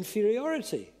feeling of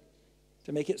inferiority,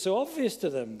 to make it so obvious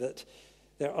to them that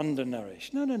they're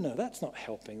undernourished. No, that's not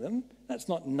helping them. That's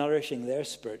not nourishing their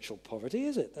spiritual poverty,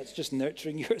 is it? That's just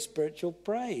nurturing your spiritual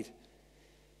pride.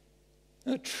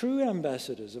 No, true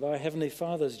ambassadors of our Heavenly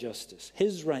Father's justice,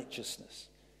 his righteousness,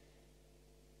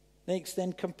 they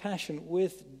extend compassion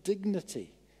with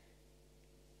dignity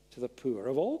to the poor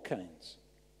of all kinds.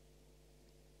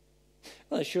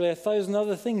 Well, there's surely 1,000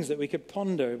 other things that we could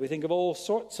ponder. We think of all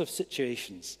sorts of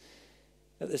situations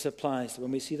that this applies to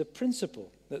when we see the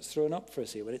principle that's thrown up for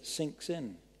us here, when it sinks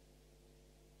in.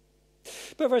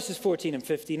 But verses 14 and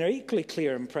 15 are equally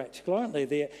clear and practical, aren't they?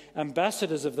 The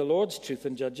ambassadors of the Lord's truth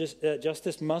and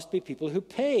justice must be people who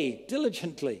pay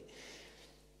diligently.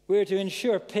 We're to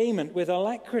ensure payment with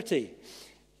alacrity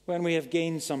when we have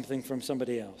gained something from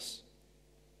somebody else.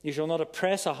 You shall not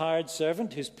oppress a hired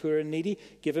servant who's poor and needy.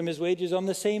 Give him his wages on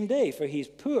the same day, for he's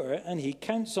poor and he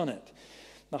counts on it.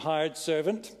 The hired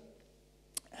servant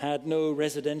had no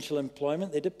residential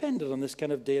employment. They depended on this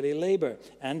kind of daily labor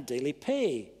and daily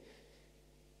pay.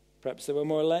 Perhaps they were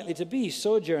more likely to be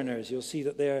sojourners. You'll see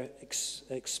that they're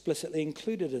explicitly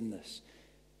included in this.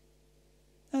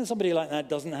 And somebody like that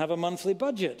doesn't have a monthly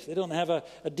budget. They don't have a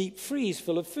deep freeze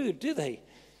full of food, do they?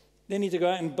 They need to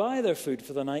go out and buy their food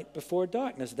for the night before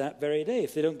darkness that very day.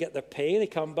 If they don't get their pay, they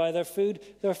can't buy their food.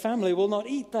 Their family will not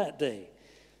eat that day.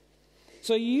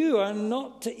 So you are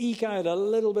not to eke out a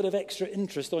little bit of extra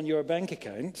interest on your bank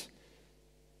account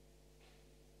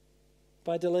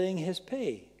by delaying his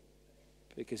pay,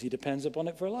 because he depends upon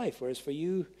it for life, whereas for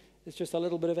you, it's just a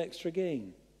little bit of extra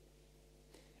gain.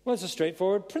 Well, it's a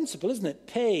straightforward principle, isn't it?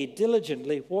 Pay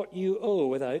diligently what you owe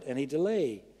without any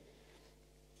delay.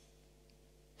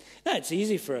 Now, it's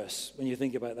easy for us when you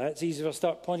think about that. It's easy for us to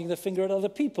start pointing the finger at other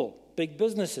people, big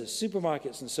businesses,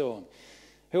 supermarkets, and so on,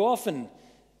 who often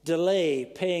delay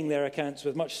paying their accounts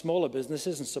with much smaller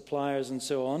businesses and suppliers and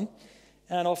so on,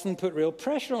 and often put real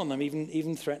pressure on them,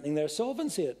 even threatening their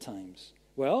solvency at times.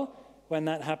 Well, when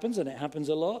that happens, and it happens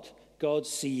a lot, God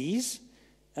sees,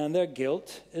 and their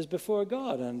guilt is before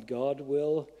God, and God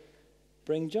will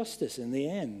bring justice in the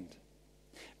end.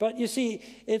 But you see,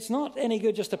 it's not any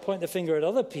good just to point the finger at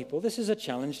other people. This is a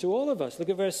challenge to all of us. Look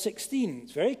at verse 16.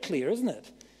 It's very clear, isn't it?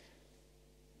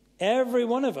 Every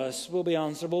one of us will be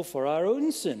answerable for our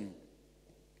own sin.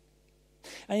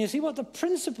 And you see what the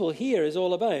principle here is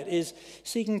all about is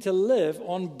seeking to live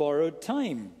on borrowed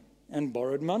time and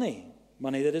borrowed money,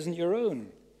 money that isn't your own.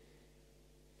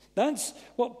 That's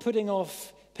what putting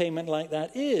off payment like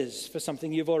that is for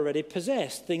something you've already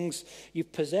possessed, things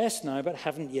you've possessed now but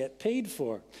haven't yet paid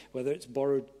for, whether it's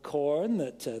borrowed corn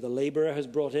that the laborer has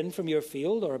brought in from your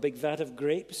field or a big vat of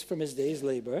grapes from his day's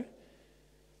labor,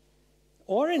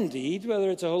 or indeed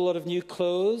whether it's a whole lot of new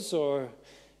clothes or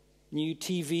new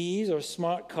TVs or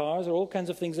smart cars or all kinds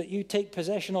of things that you take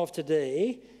possession of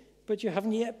today but you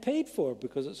haven't yet paid for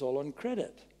because it's all on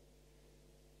credit.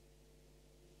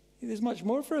 There's much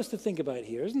more for us to think about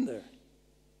here, isn't there?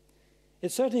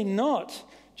 It's certainly not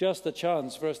just a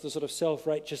chance for us to sort of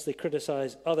self-righteously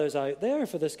criticize others out there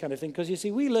for this kind of thing. Because you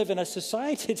see, we live in a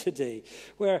society today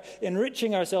where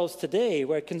enriching ourselves today,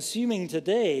 where consuming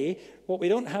today what we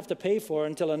don't have to pay for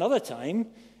until another time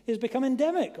is become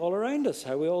endemic all around us,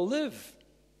 how we all live.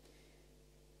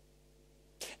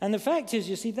 And the fact is,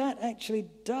 you see, that actually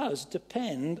does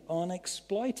depend on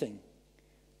exploiting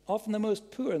often the most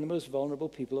poor and the most vulnerable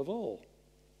people of all.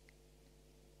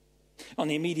 On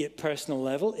the immediate personal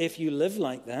level, if you live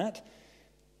like that,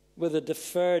 with a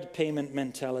deferred payment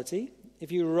mentality,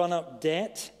 if you run up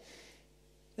debt,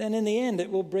 then in the end it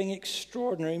will bring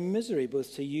extraordinary misery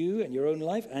both to you and your own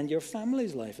life and your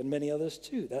family's life and many others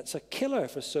too. That's a killer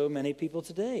for so many people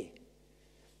today.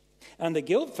 And the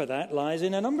guilt for that lies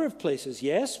in a number of places.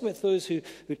 Yes, with those who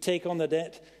take on the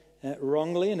debt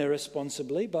wrongly and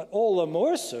irresponsibly, but all the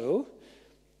more so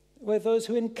with those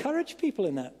who encourage people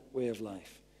in that way of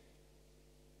life.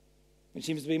 It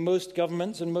seems to be most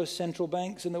governments and most central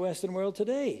banks in the Western world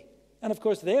today. And of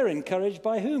course, they're encouraged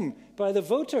by whom? By the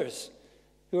voters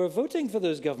who are voting for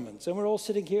those governments. And we're all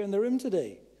sitting here in the room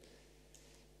today.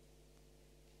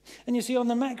 And you see, on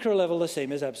the macro level, the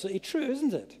same is absolutely true,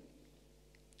 isn't it?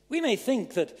 We may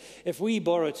think that if we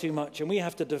borrow too much and we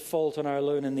have to default on our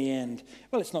loan in the end,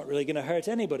 well, it's not really going to hurt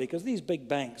anybody because these big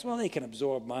banks, well, they can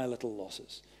absorb my little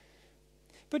losses.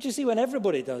 But you see, when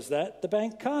everybody does that, the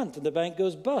bank can't, and the bank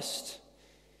goes bust.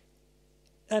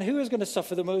 And who is going to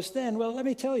suffer the most then? Well, let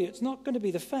me tell you, it's not going to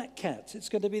be the fat cats. It's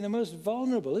going to be the most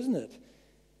vulnerable, isn't it?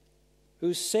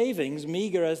 Whose savings,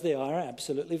 meager as they are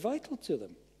absolutely vital to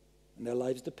them, and their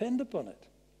lives depend upon it.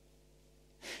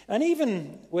 And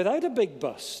even without a big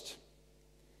bust,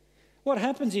 what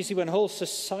happens, you see, when whole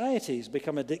societies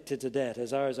become addicted to debt,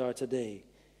 as ours are today?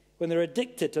 When they're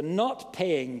addicted to not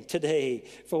paying today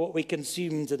for what we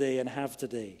consume today and have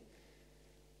today,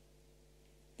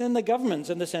 then the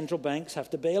governments and the central banks have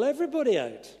to bail everybody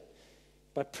out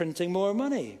by printing more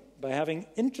money, by having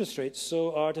interest rates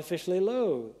so artificially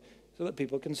low so that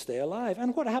people can stay alive.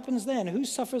 And what happens then? Who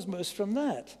suffers most from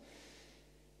that?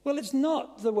 Well, it's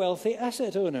not the wealthy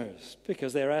asset owners,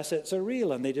 because their assets are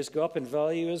real and they just go up in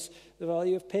value as the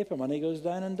value of paper money goes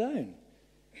down and down.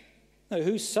 Now,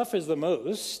 who suffers the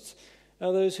most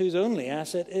are those whose only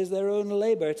asset is their own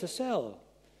labor to sell,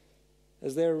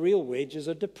 as their real wages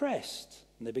are depressed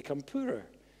and they become poorer.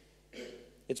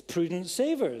 It's prudent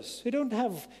savers who don't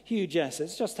have huge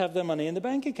assets, just have their money in the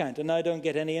bank account and now don't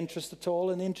get any interest at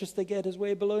all, and the interest they get is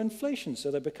way below inflation,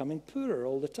 so they're becoming poorer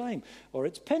all the time. Or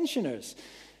it's pensioners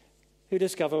who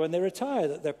discover when they retire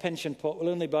that their pension pot will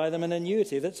only buy them an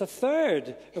annuity that's a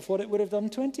third of what it would have done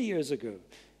 20 years ago.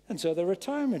 And so their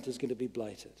retirement is going to be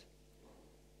blighted.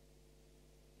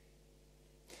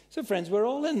 So friends, we're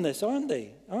all in this, aren't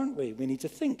we? We need to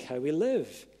think how we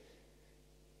live.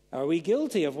 Are we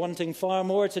guilty of wanting far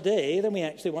more today than we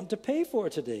actually want to pay for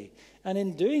today? And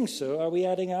in doing so, are we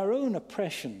adding our own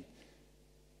oppression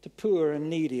to poor and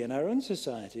needy in our own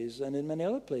societies and in many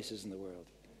other places in the world?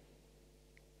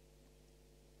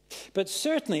 But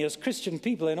certainly as Christian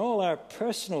people in all our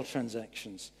personal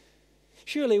transactions,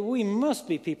 surely we must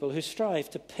be people who strive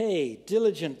to pay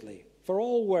diligently for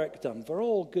all work done, for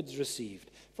all goods received,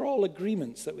 for all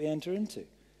agreements that we enter into.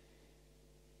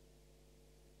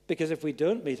 Because if we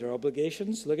don't meet our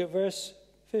obligations, look at verse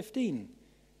 15.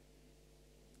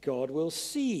 God will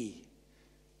see,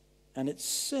 and it's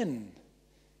sin.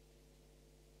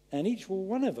 And each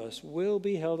one of us will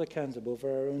be held accountable for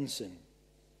our own sin.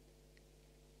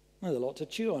 There's a lot to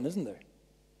chew on, isn't there?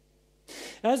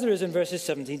 As there is in verses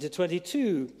 17 to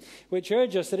 22, which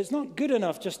urge us that it's not good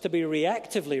enough just to be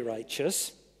reactively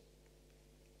righteous,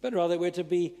 but rather we're to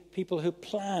be people who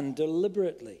plan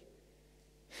deliberately.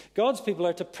 God's people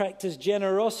are to practice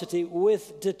generosity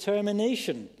with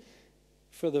determination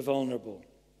for the vulnerable.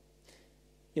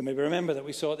 You may remember that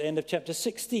we saw at the end of chapter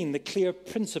 16 the clear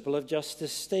principle of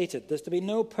justice stated. There's to be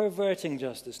no perverting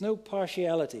justice, no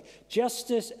partiality,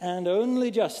 justice and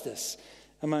only justice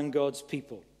among God's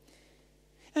people.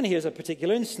 And here's a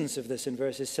particular instance of this in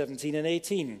verses 17 and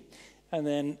 18, and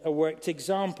then a worked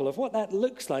example of what that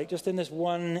looks like just in this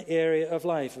one area of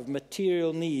life, of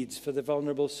material needs for the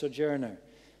vulnerable sojourner,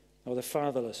 or the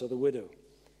fatherless, or the widow.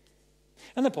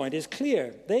 And the point is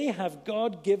clear. They have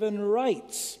God-given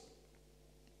rights.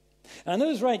 And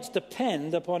those rights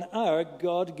depend upon our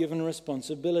God-given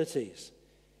responsibilities.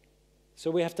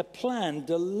 So we have to plan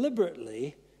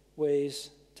deliberately ways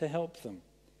to help them.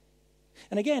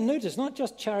 And again, notice, not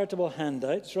just charitable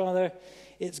handouts, rather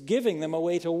it's giving them a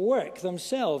way to work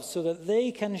themselves so that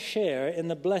they can share in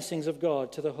the blessings of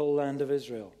God to the whole land of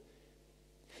Israel.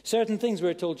 Certain things,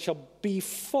 we're told, shall be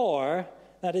for,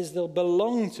 that is, they'll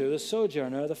belong to the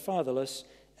sojourner, the fatherless,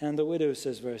 and the widow,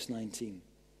 says verse 19.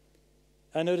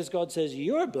 And notice God says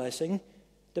your blessing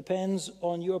depends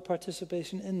on your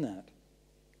participation in that.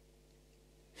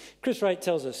 Chris Wright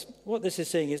tells us what this is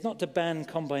saying is not to ban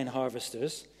combine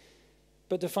harvesters,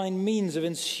 but to find means of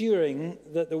ensuring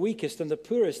that the weakest and the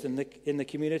poorest in the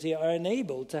community are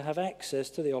enabled to have access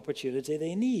to the opportunity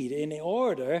they need in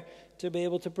order to be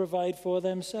able to provide for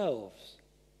themselves.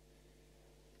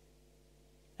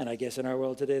 And I guess in our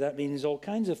world today that means all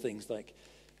kinds of things like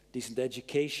decent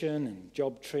education and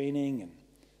job training and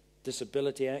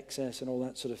disability access and all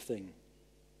that sort of thing.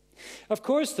 Of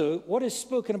course, though, what is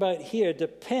spoken about here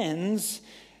depends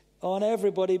on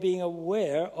everybody being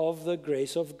aware of the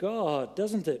grace of God,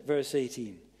 doesn't it? Verse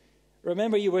 18.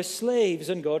 Remember, you were slaves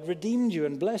and God redeemed you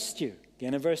and blessed you.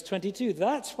 Again in verse 22.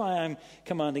 That's why I'm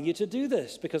commanding you to do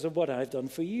this, because of what I've done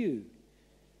for you.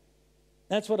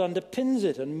 That's what underpins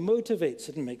it and motivates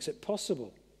it and makes it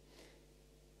possible.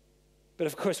 But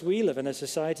of course, we live in a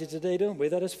society today, don't we,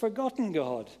 that has forgotten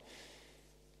God.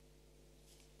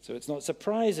 So it's not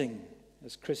surprising,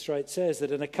 as Chris Wright says,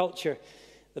 that in a culture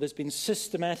that has been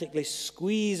systematically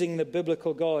squeezing the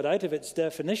biblical God out of its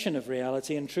definition of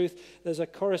reality and truth, there's a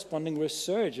corresponding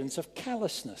resurgence of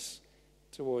callousness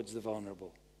towards the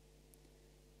vulnerable.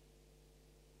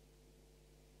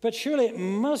 But surely it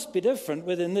must be different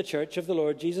within the church of the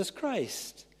Lord Jesus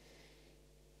Christ,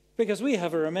 because we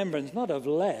have a remembrance not of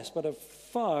less, but of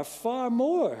far, far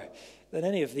more than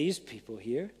any of these people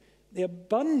here. The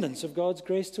abundance of God's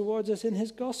grace towards us in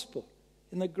his gospel,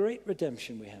 in the great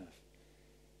redemption we have.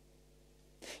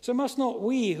 So must not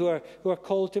we who are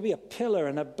called to be a pillar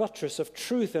and a buttress of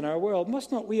truth in our world,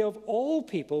 must not we of all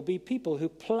people be people who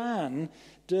plan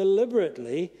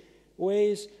deliberately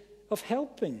ways of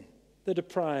helping the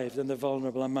deprived and the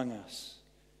vulnerable among us,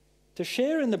 to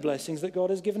share in the blessings that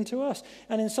God has given to us,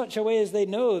 and in such a way as they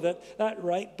know that that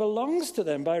right belongs to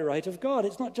them by right of God.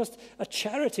 It's not just a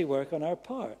charity work on our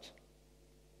part.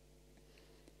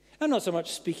 I'm not so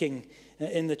much speaking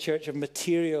in the church of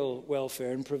material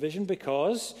welfare and provision,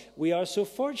 because we are so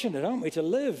fortunate, aren't we, to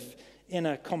live in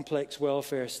a complex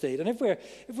welfare state. And if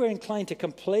we're inclined to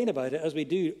complain about it, as we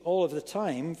do all of the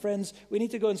time, friends, we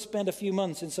need to go and spend a few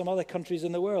months in some other countries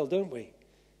in the world, don't we?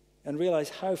 And realize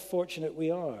how fortunate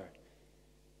we are.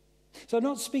 So I'm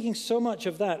not speaking so much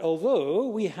of that, although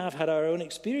we have had our own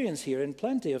experience here in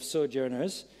plenty of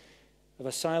sojourners, of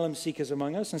asylum seekers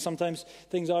among us, and sometimes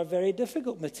things are very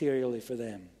difficult materially for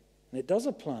them. And it does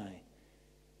apply.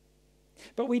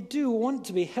 But we do want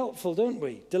to be helpful, don't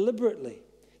we? Deliberately.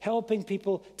 Helping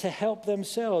people to help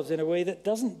themselves in a way that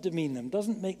doesn't demean them,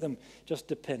 doesn't make them just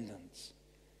dependents.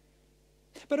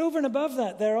 But over and above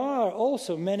that, there are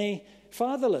also many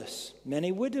fatherless,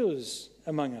 many widows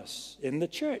among us in the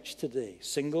church today,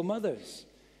 single mothers,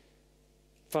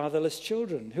 fatherless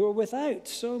children who are without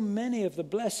so many of the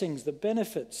blessings, the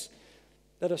benefits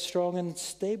that a strong and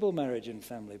stable marriage and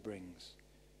family brings.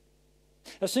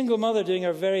 A single mother doing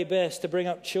her very best to bring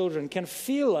up children can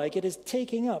feel like it is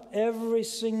taking up every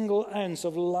single ounce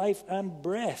of life and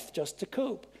breath just to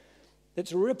cope.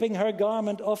 It's ripping her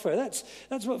garment off her. That's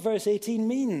what verse 18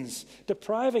 means,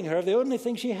 depriving her of the only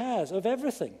thing she has, of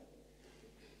everything.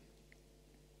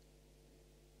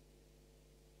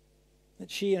 That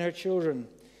she and her children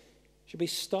should be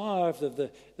starved of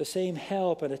the same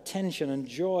help and attention and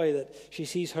joy that she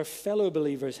sees her fellow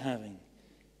believers having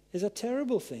is a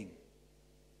terrible thing.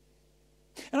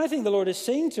 And I think the Lord is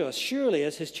saying to us, surely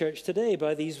as his church today,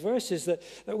 by these verses, that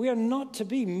we are not to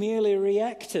be merely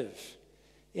reactive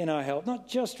in our help, not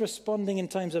just responding in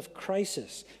times of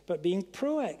crisis, but being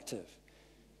proactive,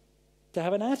 to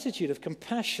have an attitude of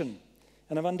compassion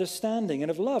and of understanding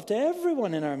and of love to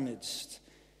everyone in our midst,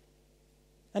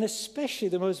 and especially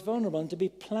the most vulnerable, and to be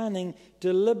planning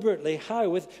deliberately how,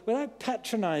 without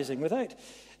patronizing, without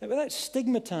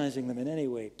stigmatizing them in any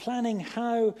way, planning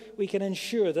how we can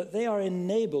ensure that they are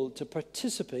enabled to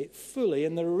participate fully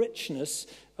in the richness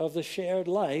of the shared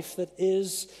life that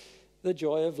is the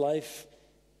joy of life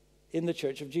in the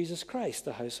Church of Jesus Christ,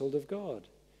 the household of God.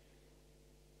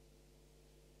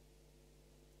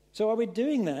 So are we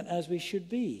doing that as we should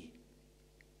be?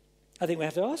 I think we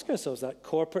have to ask ourselves that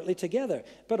corporately together,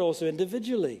 but also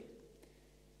individually.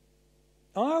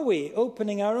 Are we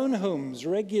opening our own homes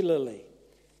regularly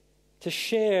to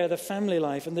share the family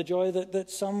life and the joy that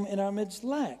some in our midst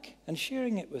lack, and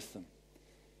sharing it with them?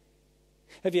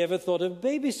 Have you ever thought of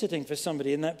babysitting for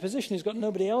somebody in that position who's got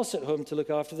nobody else at home to look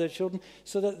after their children,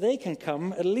 so that they can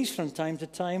come, at least from time to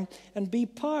time, and be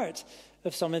part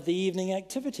of some of the evening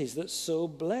activities that so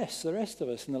bless the rest of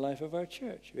us in the life of our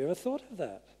church? Have you ever thought of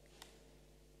that?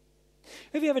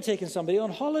 Have you ever taken somebody on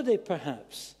holiday,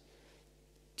 perhaps,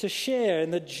 to share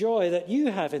in the joy that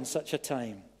you have in such a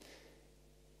time?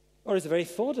 Or is the very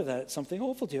thought of that something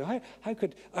awful to you? How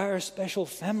could our special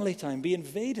family time be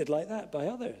invaded like that by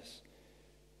others?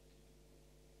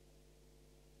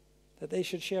 That they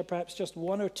should share perhaps just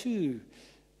one or two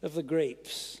of the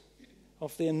grapes,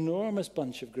 of the enormous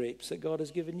bunch of grapes that God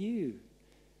has given you.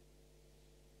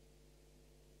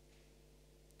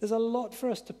 There's a lot for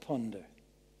us to ponder.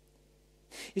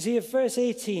 You see, if verse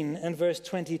 18 and verse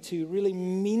 22 really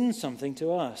mean something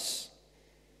to us,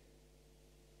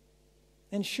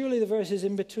 then surely the verses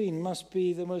in between must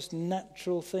be the most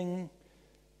natural thing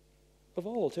of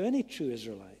all to any true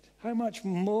Israelite. How much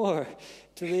more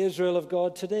to the Israel of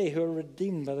God today who are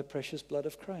redeemed by the precious blood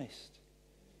of Christ?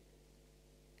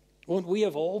 Won't we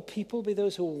of all people be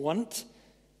those who want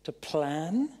to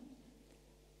plan,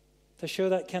 to show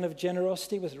that kind of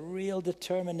generosity with real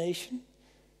determination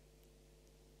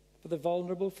for the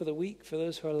vulnerable, for the weak, for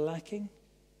those who are lacking?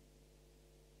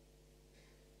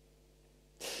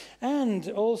 And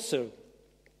also,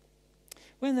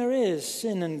 when there is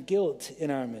sin and guilt in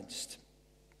our midst,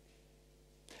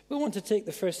 we want to take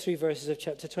the first 3 verses of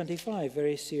chapter 25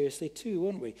 very seriously too,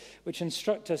 won't we? Which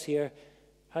instruct us here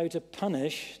how to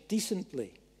punish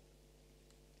decently,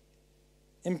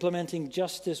 implementing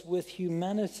justice with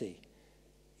humanity,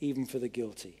 even for the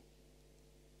guilty.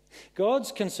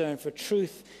 God's concern for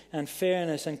truth and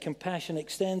fairness and compassion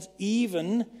extends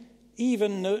even,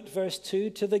 note verse 2,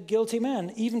 to the guilty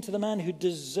man, even to the man who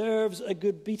deserves a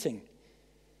good beating.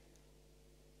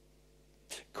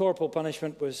 Corporal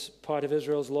punishment was part of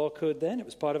Israel's law code then. It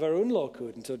was part of our own law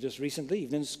code until just recently,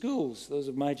 even in schools. Those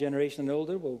of my generation and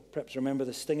older will perhaps remember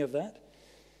the sting of that.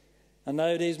 And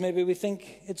nowadays maybe we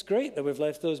think it's great that we've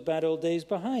left those bad old days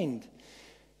behind.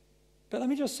 But let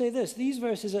me just say this. These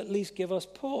verses at least give us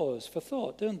pause for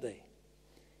thought, don't they?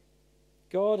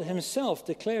 God himself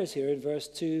declares here in verse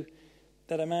 2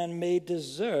 that a man may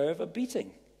deserve a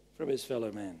beating from his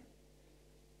fellow man.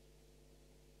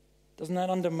 Doesn't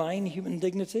that undermine human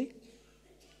dignity?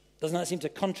 Doesn't that seem to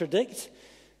contradict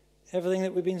everything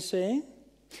that we've been saying?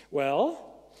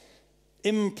 Well,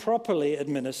 improperly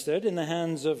administered in the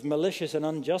hands of malicious and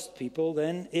unjust people,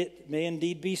 then it may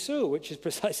indeed be so, which is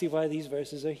precisely why these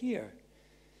verses are here.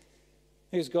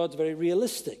 Because God's very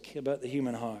realistic about the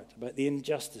human heart, about the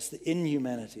injustice, the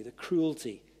inhumanity, the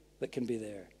cruelty that can be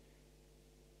there.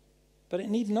 But it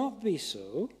need not be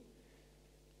so.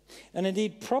 And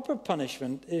indeed, proper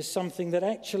punishment is something that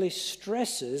actually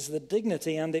stresses the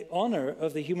dignity and the honor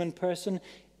of the human person,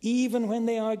 even when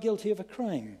they are guilty of a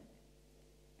crime.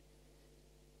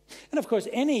 And of course,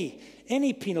 any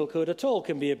penal code at all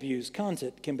can be abused, can't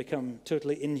it? Can become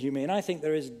totally inhumane. I think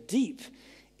there is deep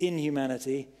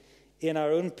inhumanity in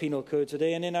our own penal code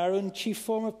today and in our own chief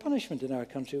form of punishment in our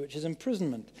country, which is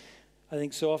imprisonment. I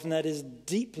think so often that is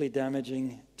deeply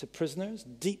damaging to prisoners,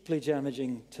 deeply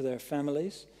damaging to their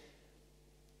families.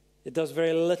 It does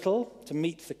very little to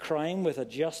meet the crime with a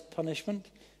just punishment.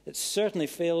 It certainly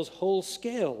fails whole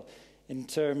scale in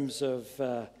terms of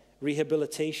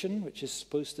rehabilitation, which is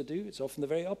supposed to do. It's often the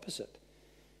very opposite.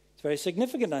 It's very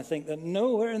significant, I think, that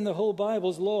nowhere in the whole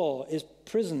Bible's law is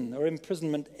prison or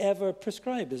imprisonment ever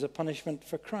prescribed as a punishment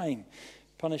for crime.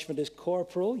 Punishment is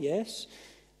corporal, yes.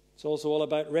 It's also all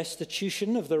about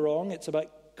restitution of the wrong. It's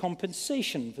about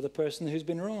compensation for the person who's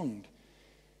been wronged.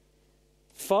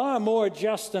 Far more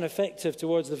just and effective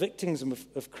towards the victims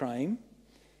of crime.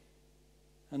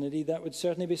 And indeed, that would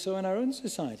certainly be so in our own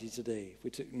society today, if we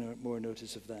took more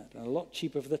notice of that. And a lot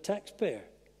cheaper for the taxpayer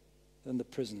than the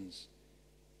prisons.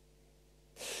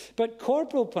 But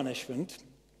corporal punishment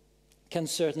can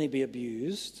certainly be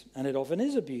abused, and it often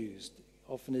is abused.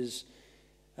 Often is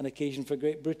an occasion for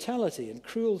great brutality and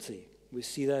cruelty. We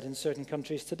see that in certain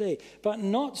countries today. But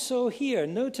not so here.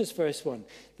 Notice verse 1.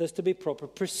 There's to be proper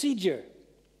procedure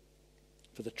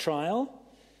for the trial,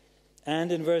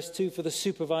 and in verse 2 for the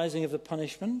supervising of the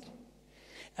punishment.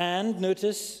 And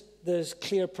notice there's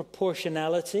clear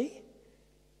proportionality.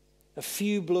 A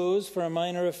few blows for a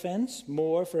minor offense,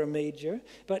 more for a major.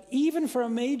 But even for a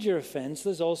major offense,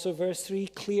 there's also, verse 3,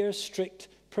 clear, strict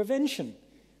prevention.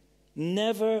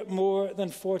 Never more than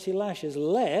 40 lashes,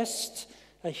 lest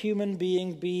a human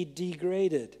being be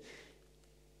degraded.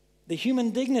 The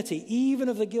human dignity, even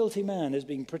of the guilty man, is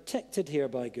being protected here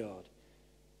by God.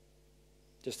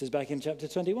 Just as back in chapter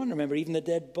 21, remember, even the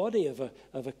dead body of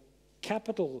a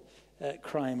capital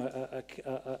crime,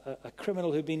 a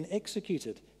criminal who'd been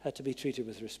executed, had to be treated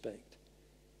with respect.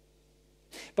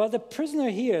 But the prisoner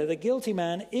here, the guilty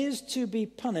man, is to be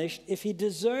punished if he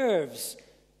deserves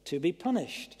to be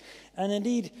punished. And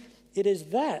indeed, it is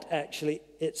that actually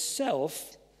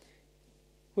itself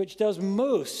which does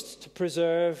most to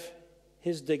preserve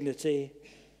his dignity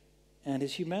and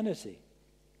his humanity.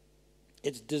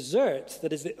 It's desert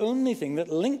that is the only thing that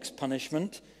links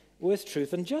punishment with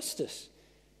truth and justice.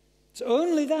 It's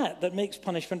only that makes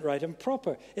punishment right and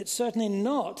proper. It's certainly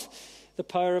not the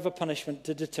power of a punishment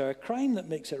to deter crime that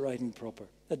makes it right and proper.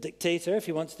 A dictator, if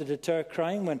he wants to deter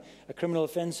crime when a criminal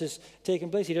offense is taking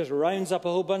place, he just rounds up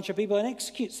a whole bunch of people and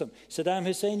executes them. Saddam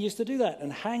Hussein used to do that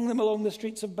and hang them along the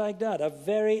streets of Baghdad. A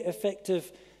very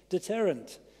effective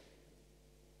deterrent,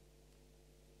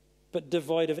 but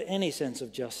devoid of any sense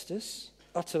of justice,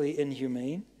 utterly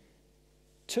inhumane,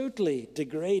 totally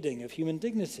degrading of human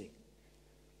dignity.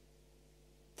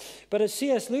 But as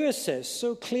C.S. Lewis says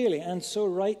so clearly and so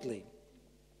rightly,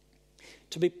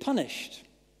 to be punished,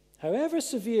 however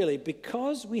severely,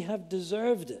 because we have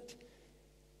deserved it,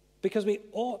 because we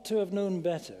ought to have known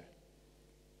better,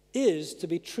 is to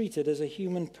be treated as a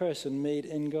human person made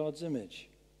in God's image.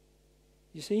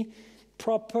 You see,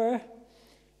 proper,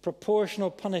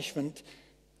 proportional punishment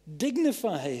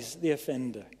dignifies the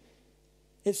offender.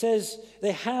 It says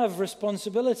they have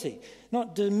responsibility,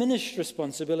 not diminished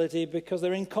responsibility because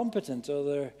they're incompetent or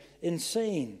they're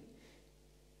insane.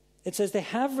 It says they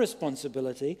have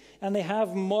responsibility and they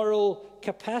have moral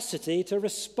capacity to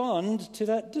respond to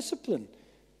that discipline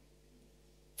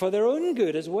for their own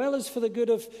good as well as for the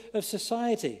good of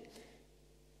society.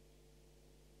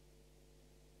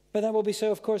 But that will be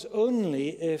so, of course, only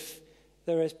if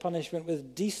there is punishment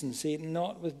with decency,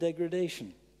 not with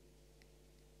degradation.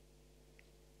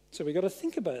 So we've got to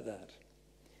think about that.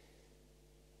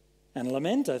 And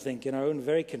lament, I think, in our own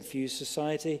very confused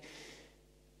society,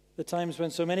 the times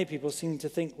when so many people seem to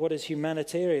think what is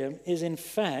humanitarian is in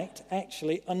fact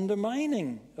actually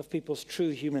undermining of people's true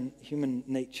human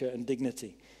nature and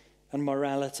dignity and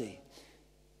morality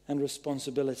and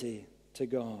responsibility to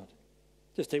God.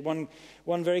 Just take one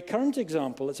very current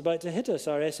example. It's about to hit us,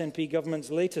 our SNP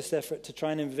government's latest effort to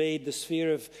try and invade the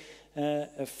sphere of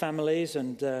families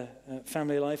and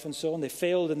family life and so on. They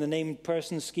failed in the named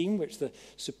person scheme, which the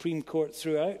Supreme Court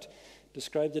threw out,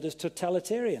 described it as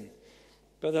totalitarian.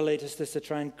 But the latest is to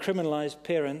try and criminalize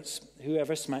parents who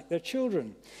ever smack their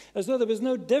children, as though there was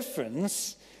no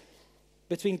difference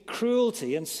between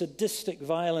cruelty and sadistic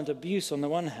violent abuse on the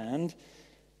one hand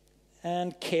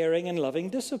and caring and loving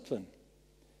discipline.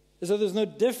 As though there's no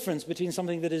difference between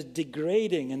something that is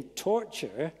degrading and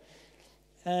torture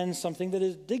and something that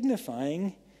is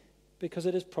dignifying because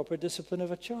it is proper discipline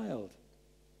of a child.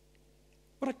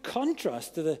 What a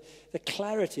contrast to the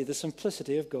clarity, the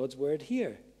simplicity of God's word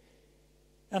here.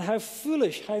 And how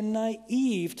foolish, how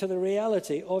naive to the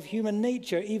reality of human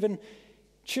nature, even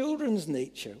children's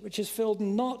nature, which is filled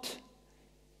not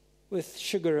with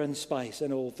sugar and spice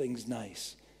and all things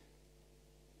nice,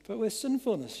 but with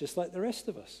sinfulness, just like the rest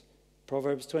of us.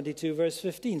 Proverbs 22, verse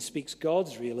 15 speaks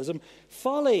God's realism.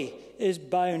 Folly is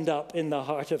bound up in the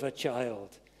heart of a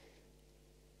child.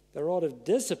 The rod of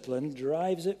discipline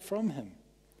drives it from him.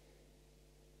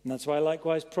 And that's why,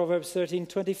 likewise, Proverbs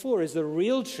 13:24 is the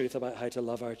real truth about how to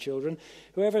love our children.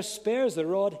 Whoever spares the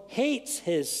rod hates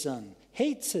his son.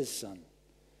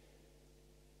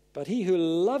 But he who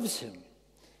loves him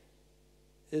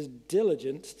is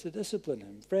diligent to discipline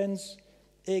him. Friends,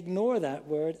 ignore that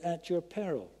word at your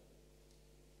peril.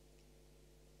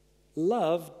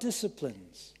 Love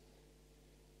disciplines.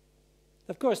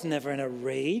 Of course, never in a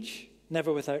rage,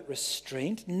 never without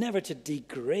restraint, never to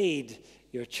degrade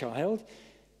your child.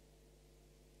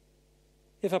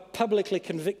 If a publicly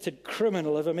convicted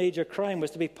criminal of a major crime was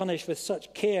to be punished with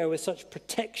such care, with such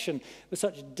protection, with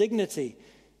such dignity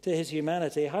to his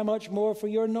humanity, how much more for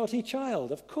your naughty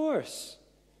child? Of course.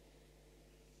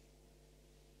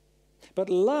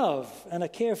 But love and a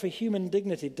care for human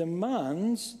dignity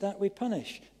demands that we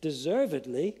punish,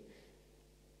 deservedly,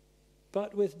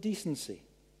 but with decency.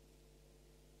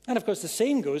 And of course, the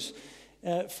same goes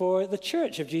for the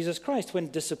church of Jesus Christ when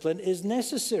discipline is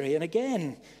necessary. And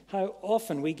again, how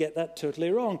often we get that totally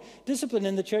wrong. Discipline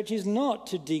in the church is not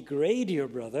to degrade your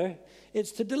brother,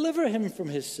 it's to deliver him from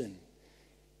his sin.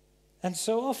 And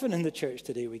so often in the church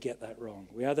today we get that wrong.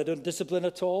 We either don't discipline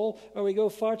at all or we go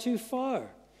far too far.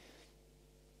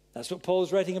 That's what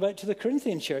Paul's writing about to the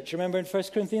Corinthian church. Remember in 1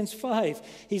 Corinthians 5,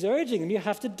 he's urging them, you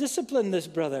have to discipline this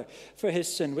brother for his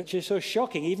sin, which is so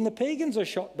shocking. Even the pagans are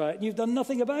shocked by it, and you've done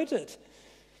nothing about it.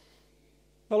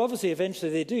 Well, obviously,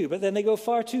 eventually they do, but then they go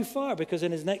far too far, because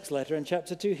in his next letter, in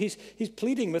chapter 2, he's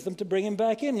pleading with them to bring him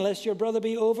back in, lest your brother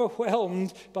be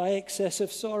overwhelmed by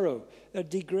excessive sorrow. They're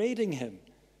degrading him.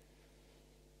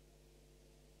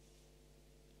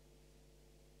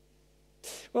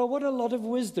 Well, what a lot of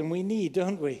wisdom we need,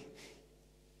 don't we?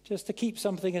 Just to keep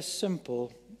something as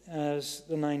simple as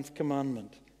the 9th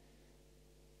commandment.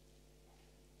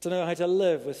 To know how to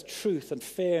live with truth and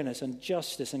fairness and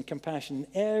justice and compassion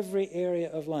in every area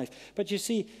of life. But you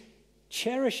see,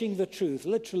 cherishing the truth,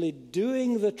 literally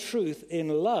doing the truth in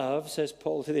love, says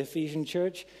Paul to the Ephesian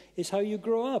church, is how you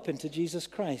grow up into Jesus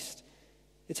Christ.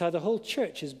 It's how the whole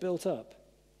church is built up.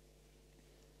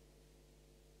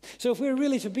 So if we're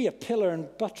really to be a pillar and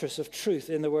buttress of truth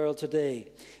in the world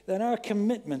today, then our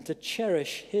commitment to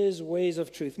cherish his ways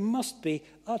of truth must be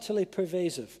utterly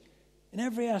pervasive in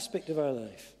every aspect of our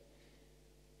life.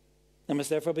 It must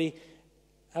therefore be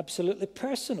absolutely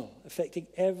personal, affecting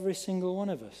every single one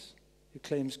of us who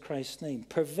claims Christ's name.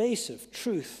 Pervasive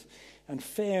truth and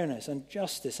fairness and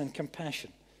justice and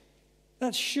compassion.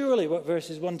 That's surely what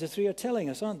verses 1 to 3 are telling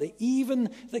us, aren't they?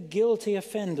 Even the guilty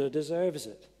offender deserves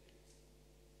it.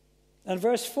 And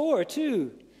verse 4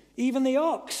 too, even the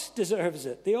ox deserves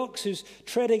it. The ox who's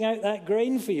treading out that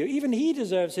grain for you, even he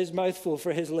deserves his mouthful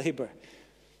for his labor.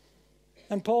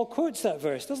 And Paul quotes that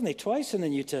verse, doesn't he, twice in the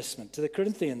New Testament, to the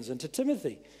Corinthians and to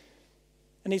Timothy.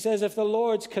 And he says, if the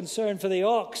Lord's concern for the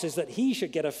ox is that he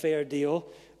should get a fair deal,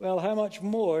 well, how much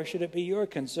more should it be your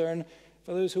concern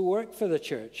for those who work for the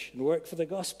church and work for the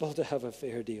gospel to have a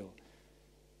fair deal?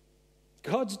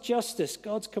 God's justice,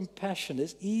 God's compassion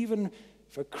is even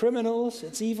for criminals,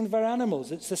 it's even for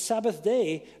animals. It's the Sabbath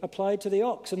day applied to the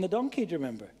ox and the donkey, do you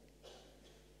remember?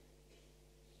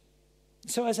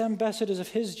 So as ambassadors of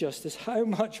his justice, how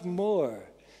much more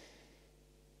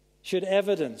should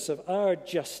evidence of our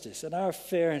justice and our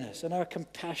fairness and our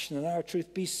compassion and our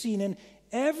truth be seen in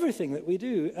everything that we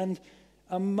do and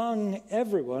among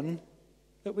everyone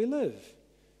that we live?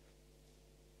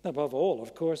 Above all,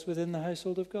 of course, within the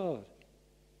household of God.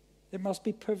 It must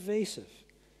be pervasive.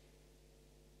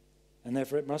 And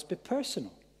therefore it must be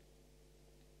personal.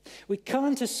 We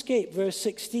can't escape verse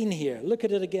 16 here. Look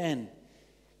at it again.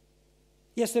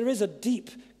 Yes, there is a deep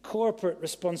corporate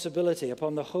responsibility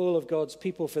upon the whole of God's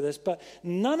people for this, but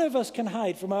none of us can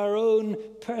hide from our own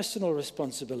personal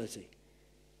responsibility.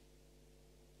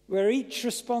 We're each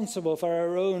responsible for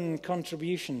our own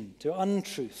contribution to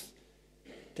untruth,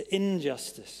 to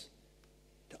injustice,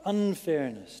 to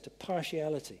unfairness, to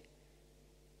partiality.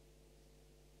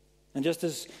 And just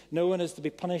as no one is to be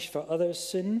punished for others'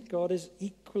 sin, God is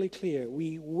equally clear.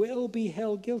 We will be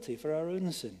held guilty for our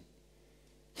own sin.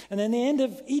 And in the end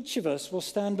of each of us will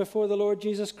stand before the Lord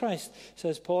Jesus Christ,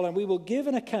 says Paul, and we will give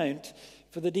an account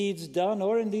for the deeds done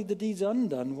or indeed the deeds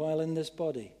undone while in this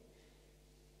body.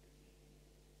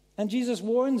 And Jesus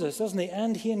warns us, doesn't he?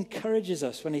 And he encourages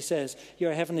us when he says,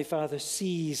 your heavenly Father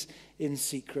sees in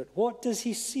secret. What does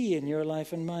he see in your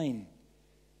life and mine?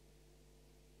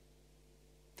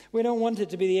 We don't want it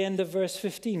to be the end of verse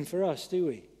 15 for us, do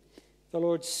we? The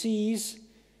Lord sees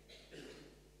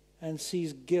and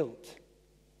sees guilt.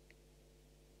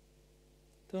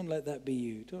 Don't let that be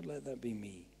you. Don't let that be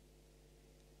me.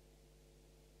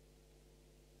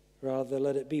 Rather,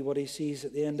 let it be what he sees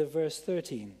at the end of verse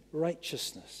 13,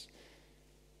 righteousness.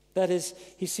 That is,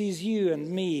 he sees you and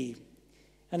me,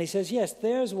 and he says, yes,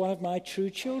 there's one of my true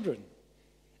children.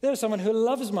 There's someone who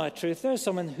loves my truth. There's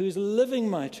someone who's living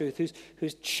my truth,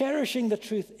 who's cherishing the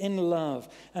truth in love,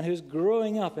 and who's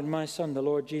growing up in my Son, the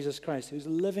Lord Jesus Christ, who's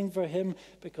living for him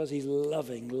because he's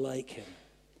loving like him.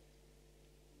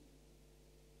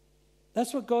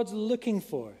 That's what God's looking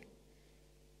for.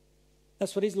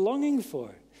 That's what he's longing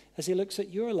for as he looks at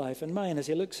your life and mine, as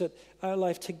he looks at our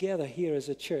life together here as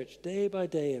a church, day by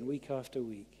day and week after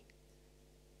week.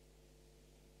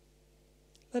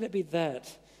 Let it be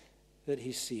that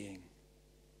he's seeing,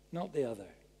 not the other.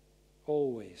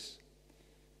 Always.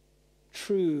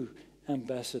 True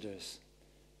ambassadors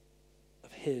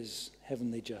of his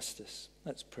heavenly justice.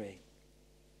 Let's pray.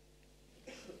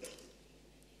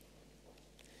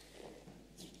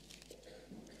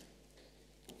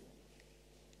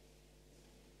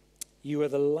 You are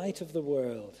the light of the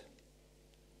world.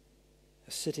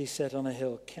 A city set on a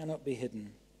hill cannot be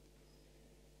hidden.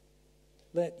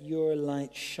 Let your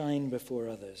light shine before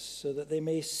others so that they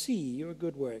may see your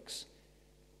good works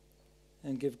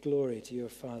and give glory to your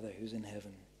Father who's in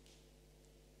heaven.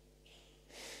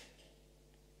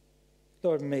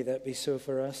 Lord, may that be so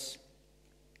for us.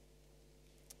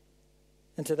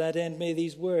 And to that end, may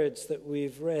these words that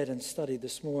we've read and studied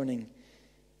this morning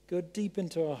go deep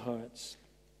into our hearts.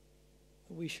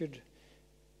 We should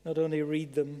not only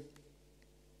read them,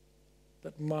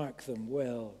 but mark them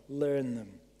well, learn them,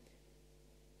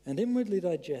 and inwardly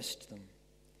digest them.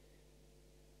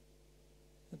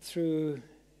 That through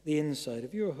the insight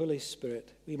of your Holy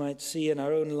Spirit, we might see in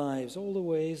our own lives all the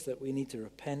ways that we need to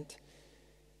repent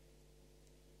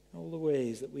all the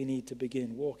ways that we need to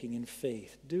begin walking in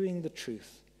faith, doing the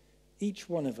truth, each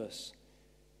one of us,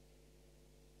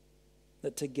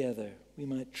 that together we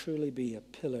might truly be a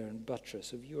pillar and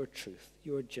buttress of your truth,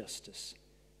 your justice,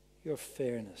 your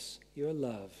fairness, your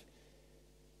love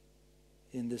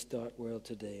in this dark world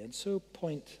today. And so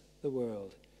point the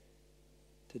world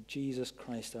to Jesus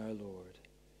Christ our Lord.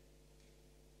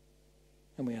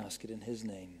 And we ask it in his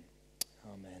name.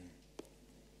 Amen.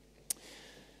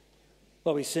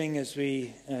 Well, we sing as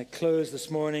we close this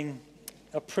morning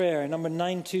a prayer, number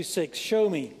 926. Show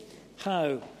me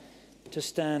how to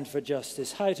stand for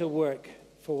justice, how to work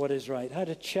for what is right, how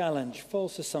to challenge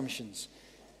false assumptions,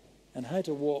 and how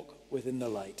to walk within the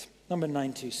light. Number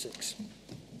 926.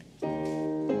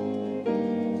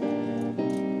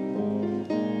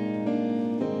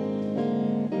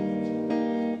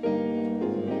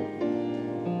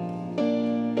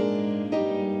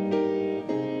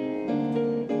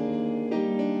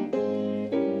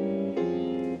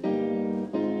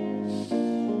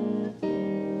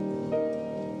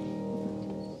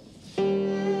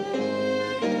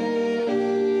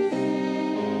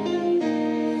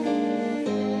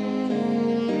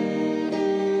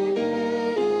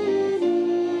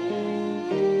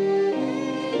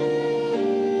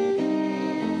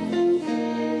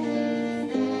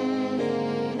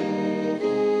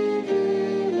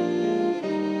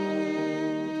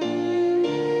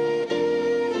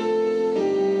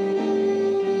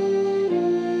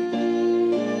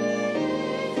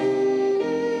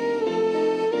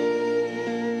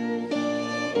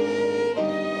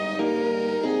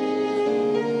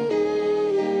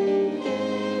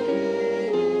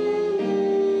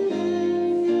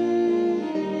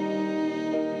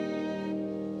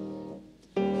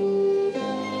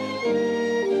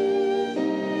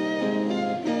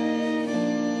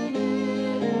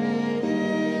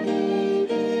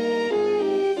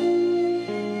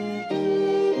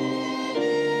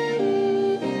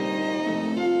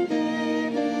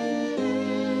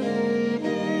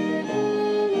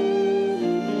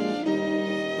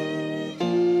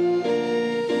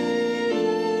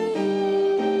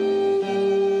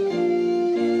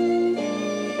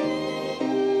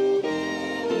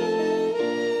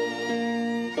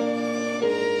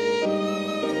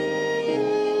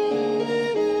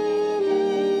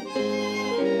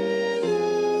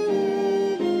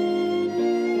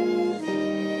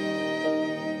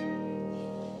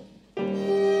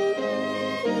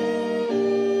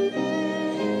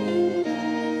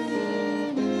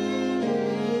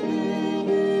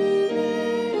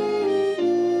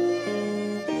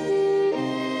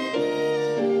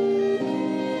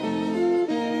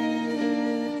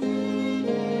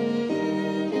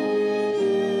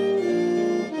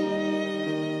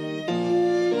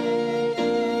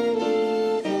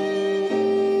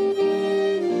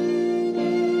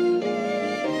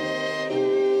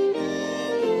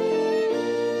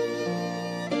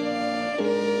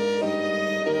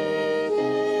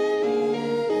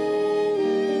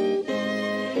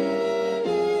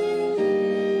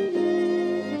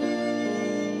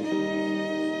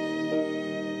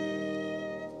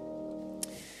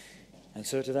 And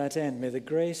so to that end, may the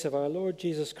grace of our Lord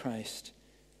Jesus Christ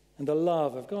and the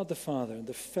love of God the Father and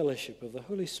the fellowship of the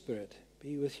Holy Spirit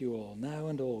be with you all, now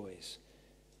and always.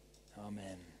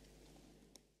 Amen.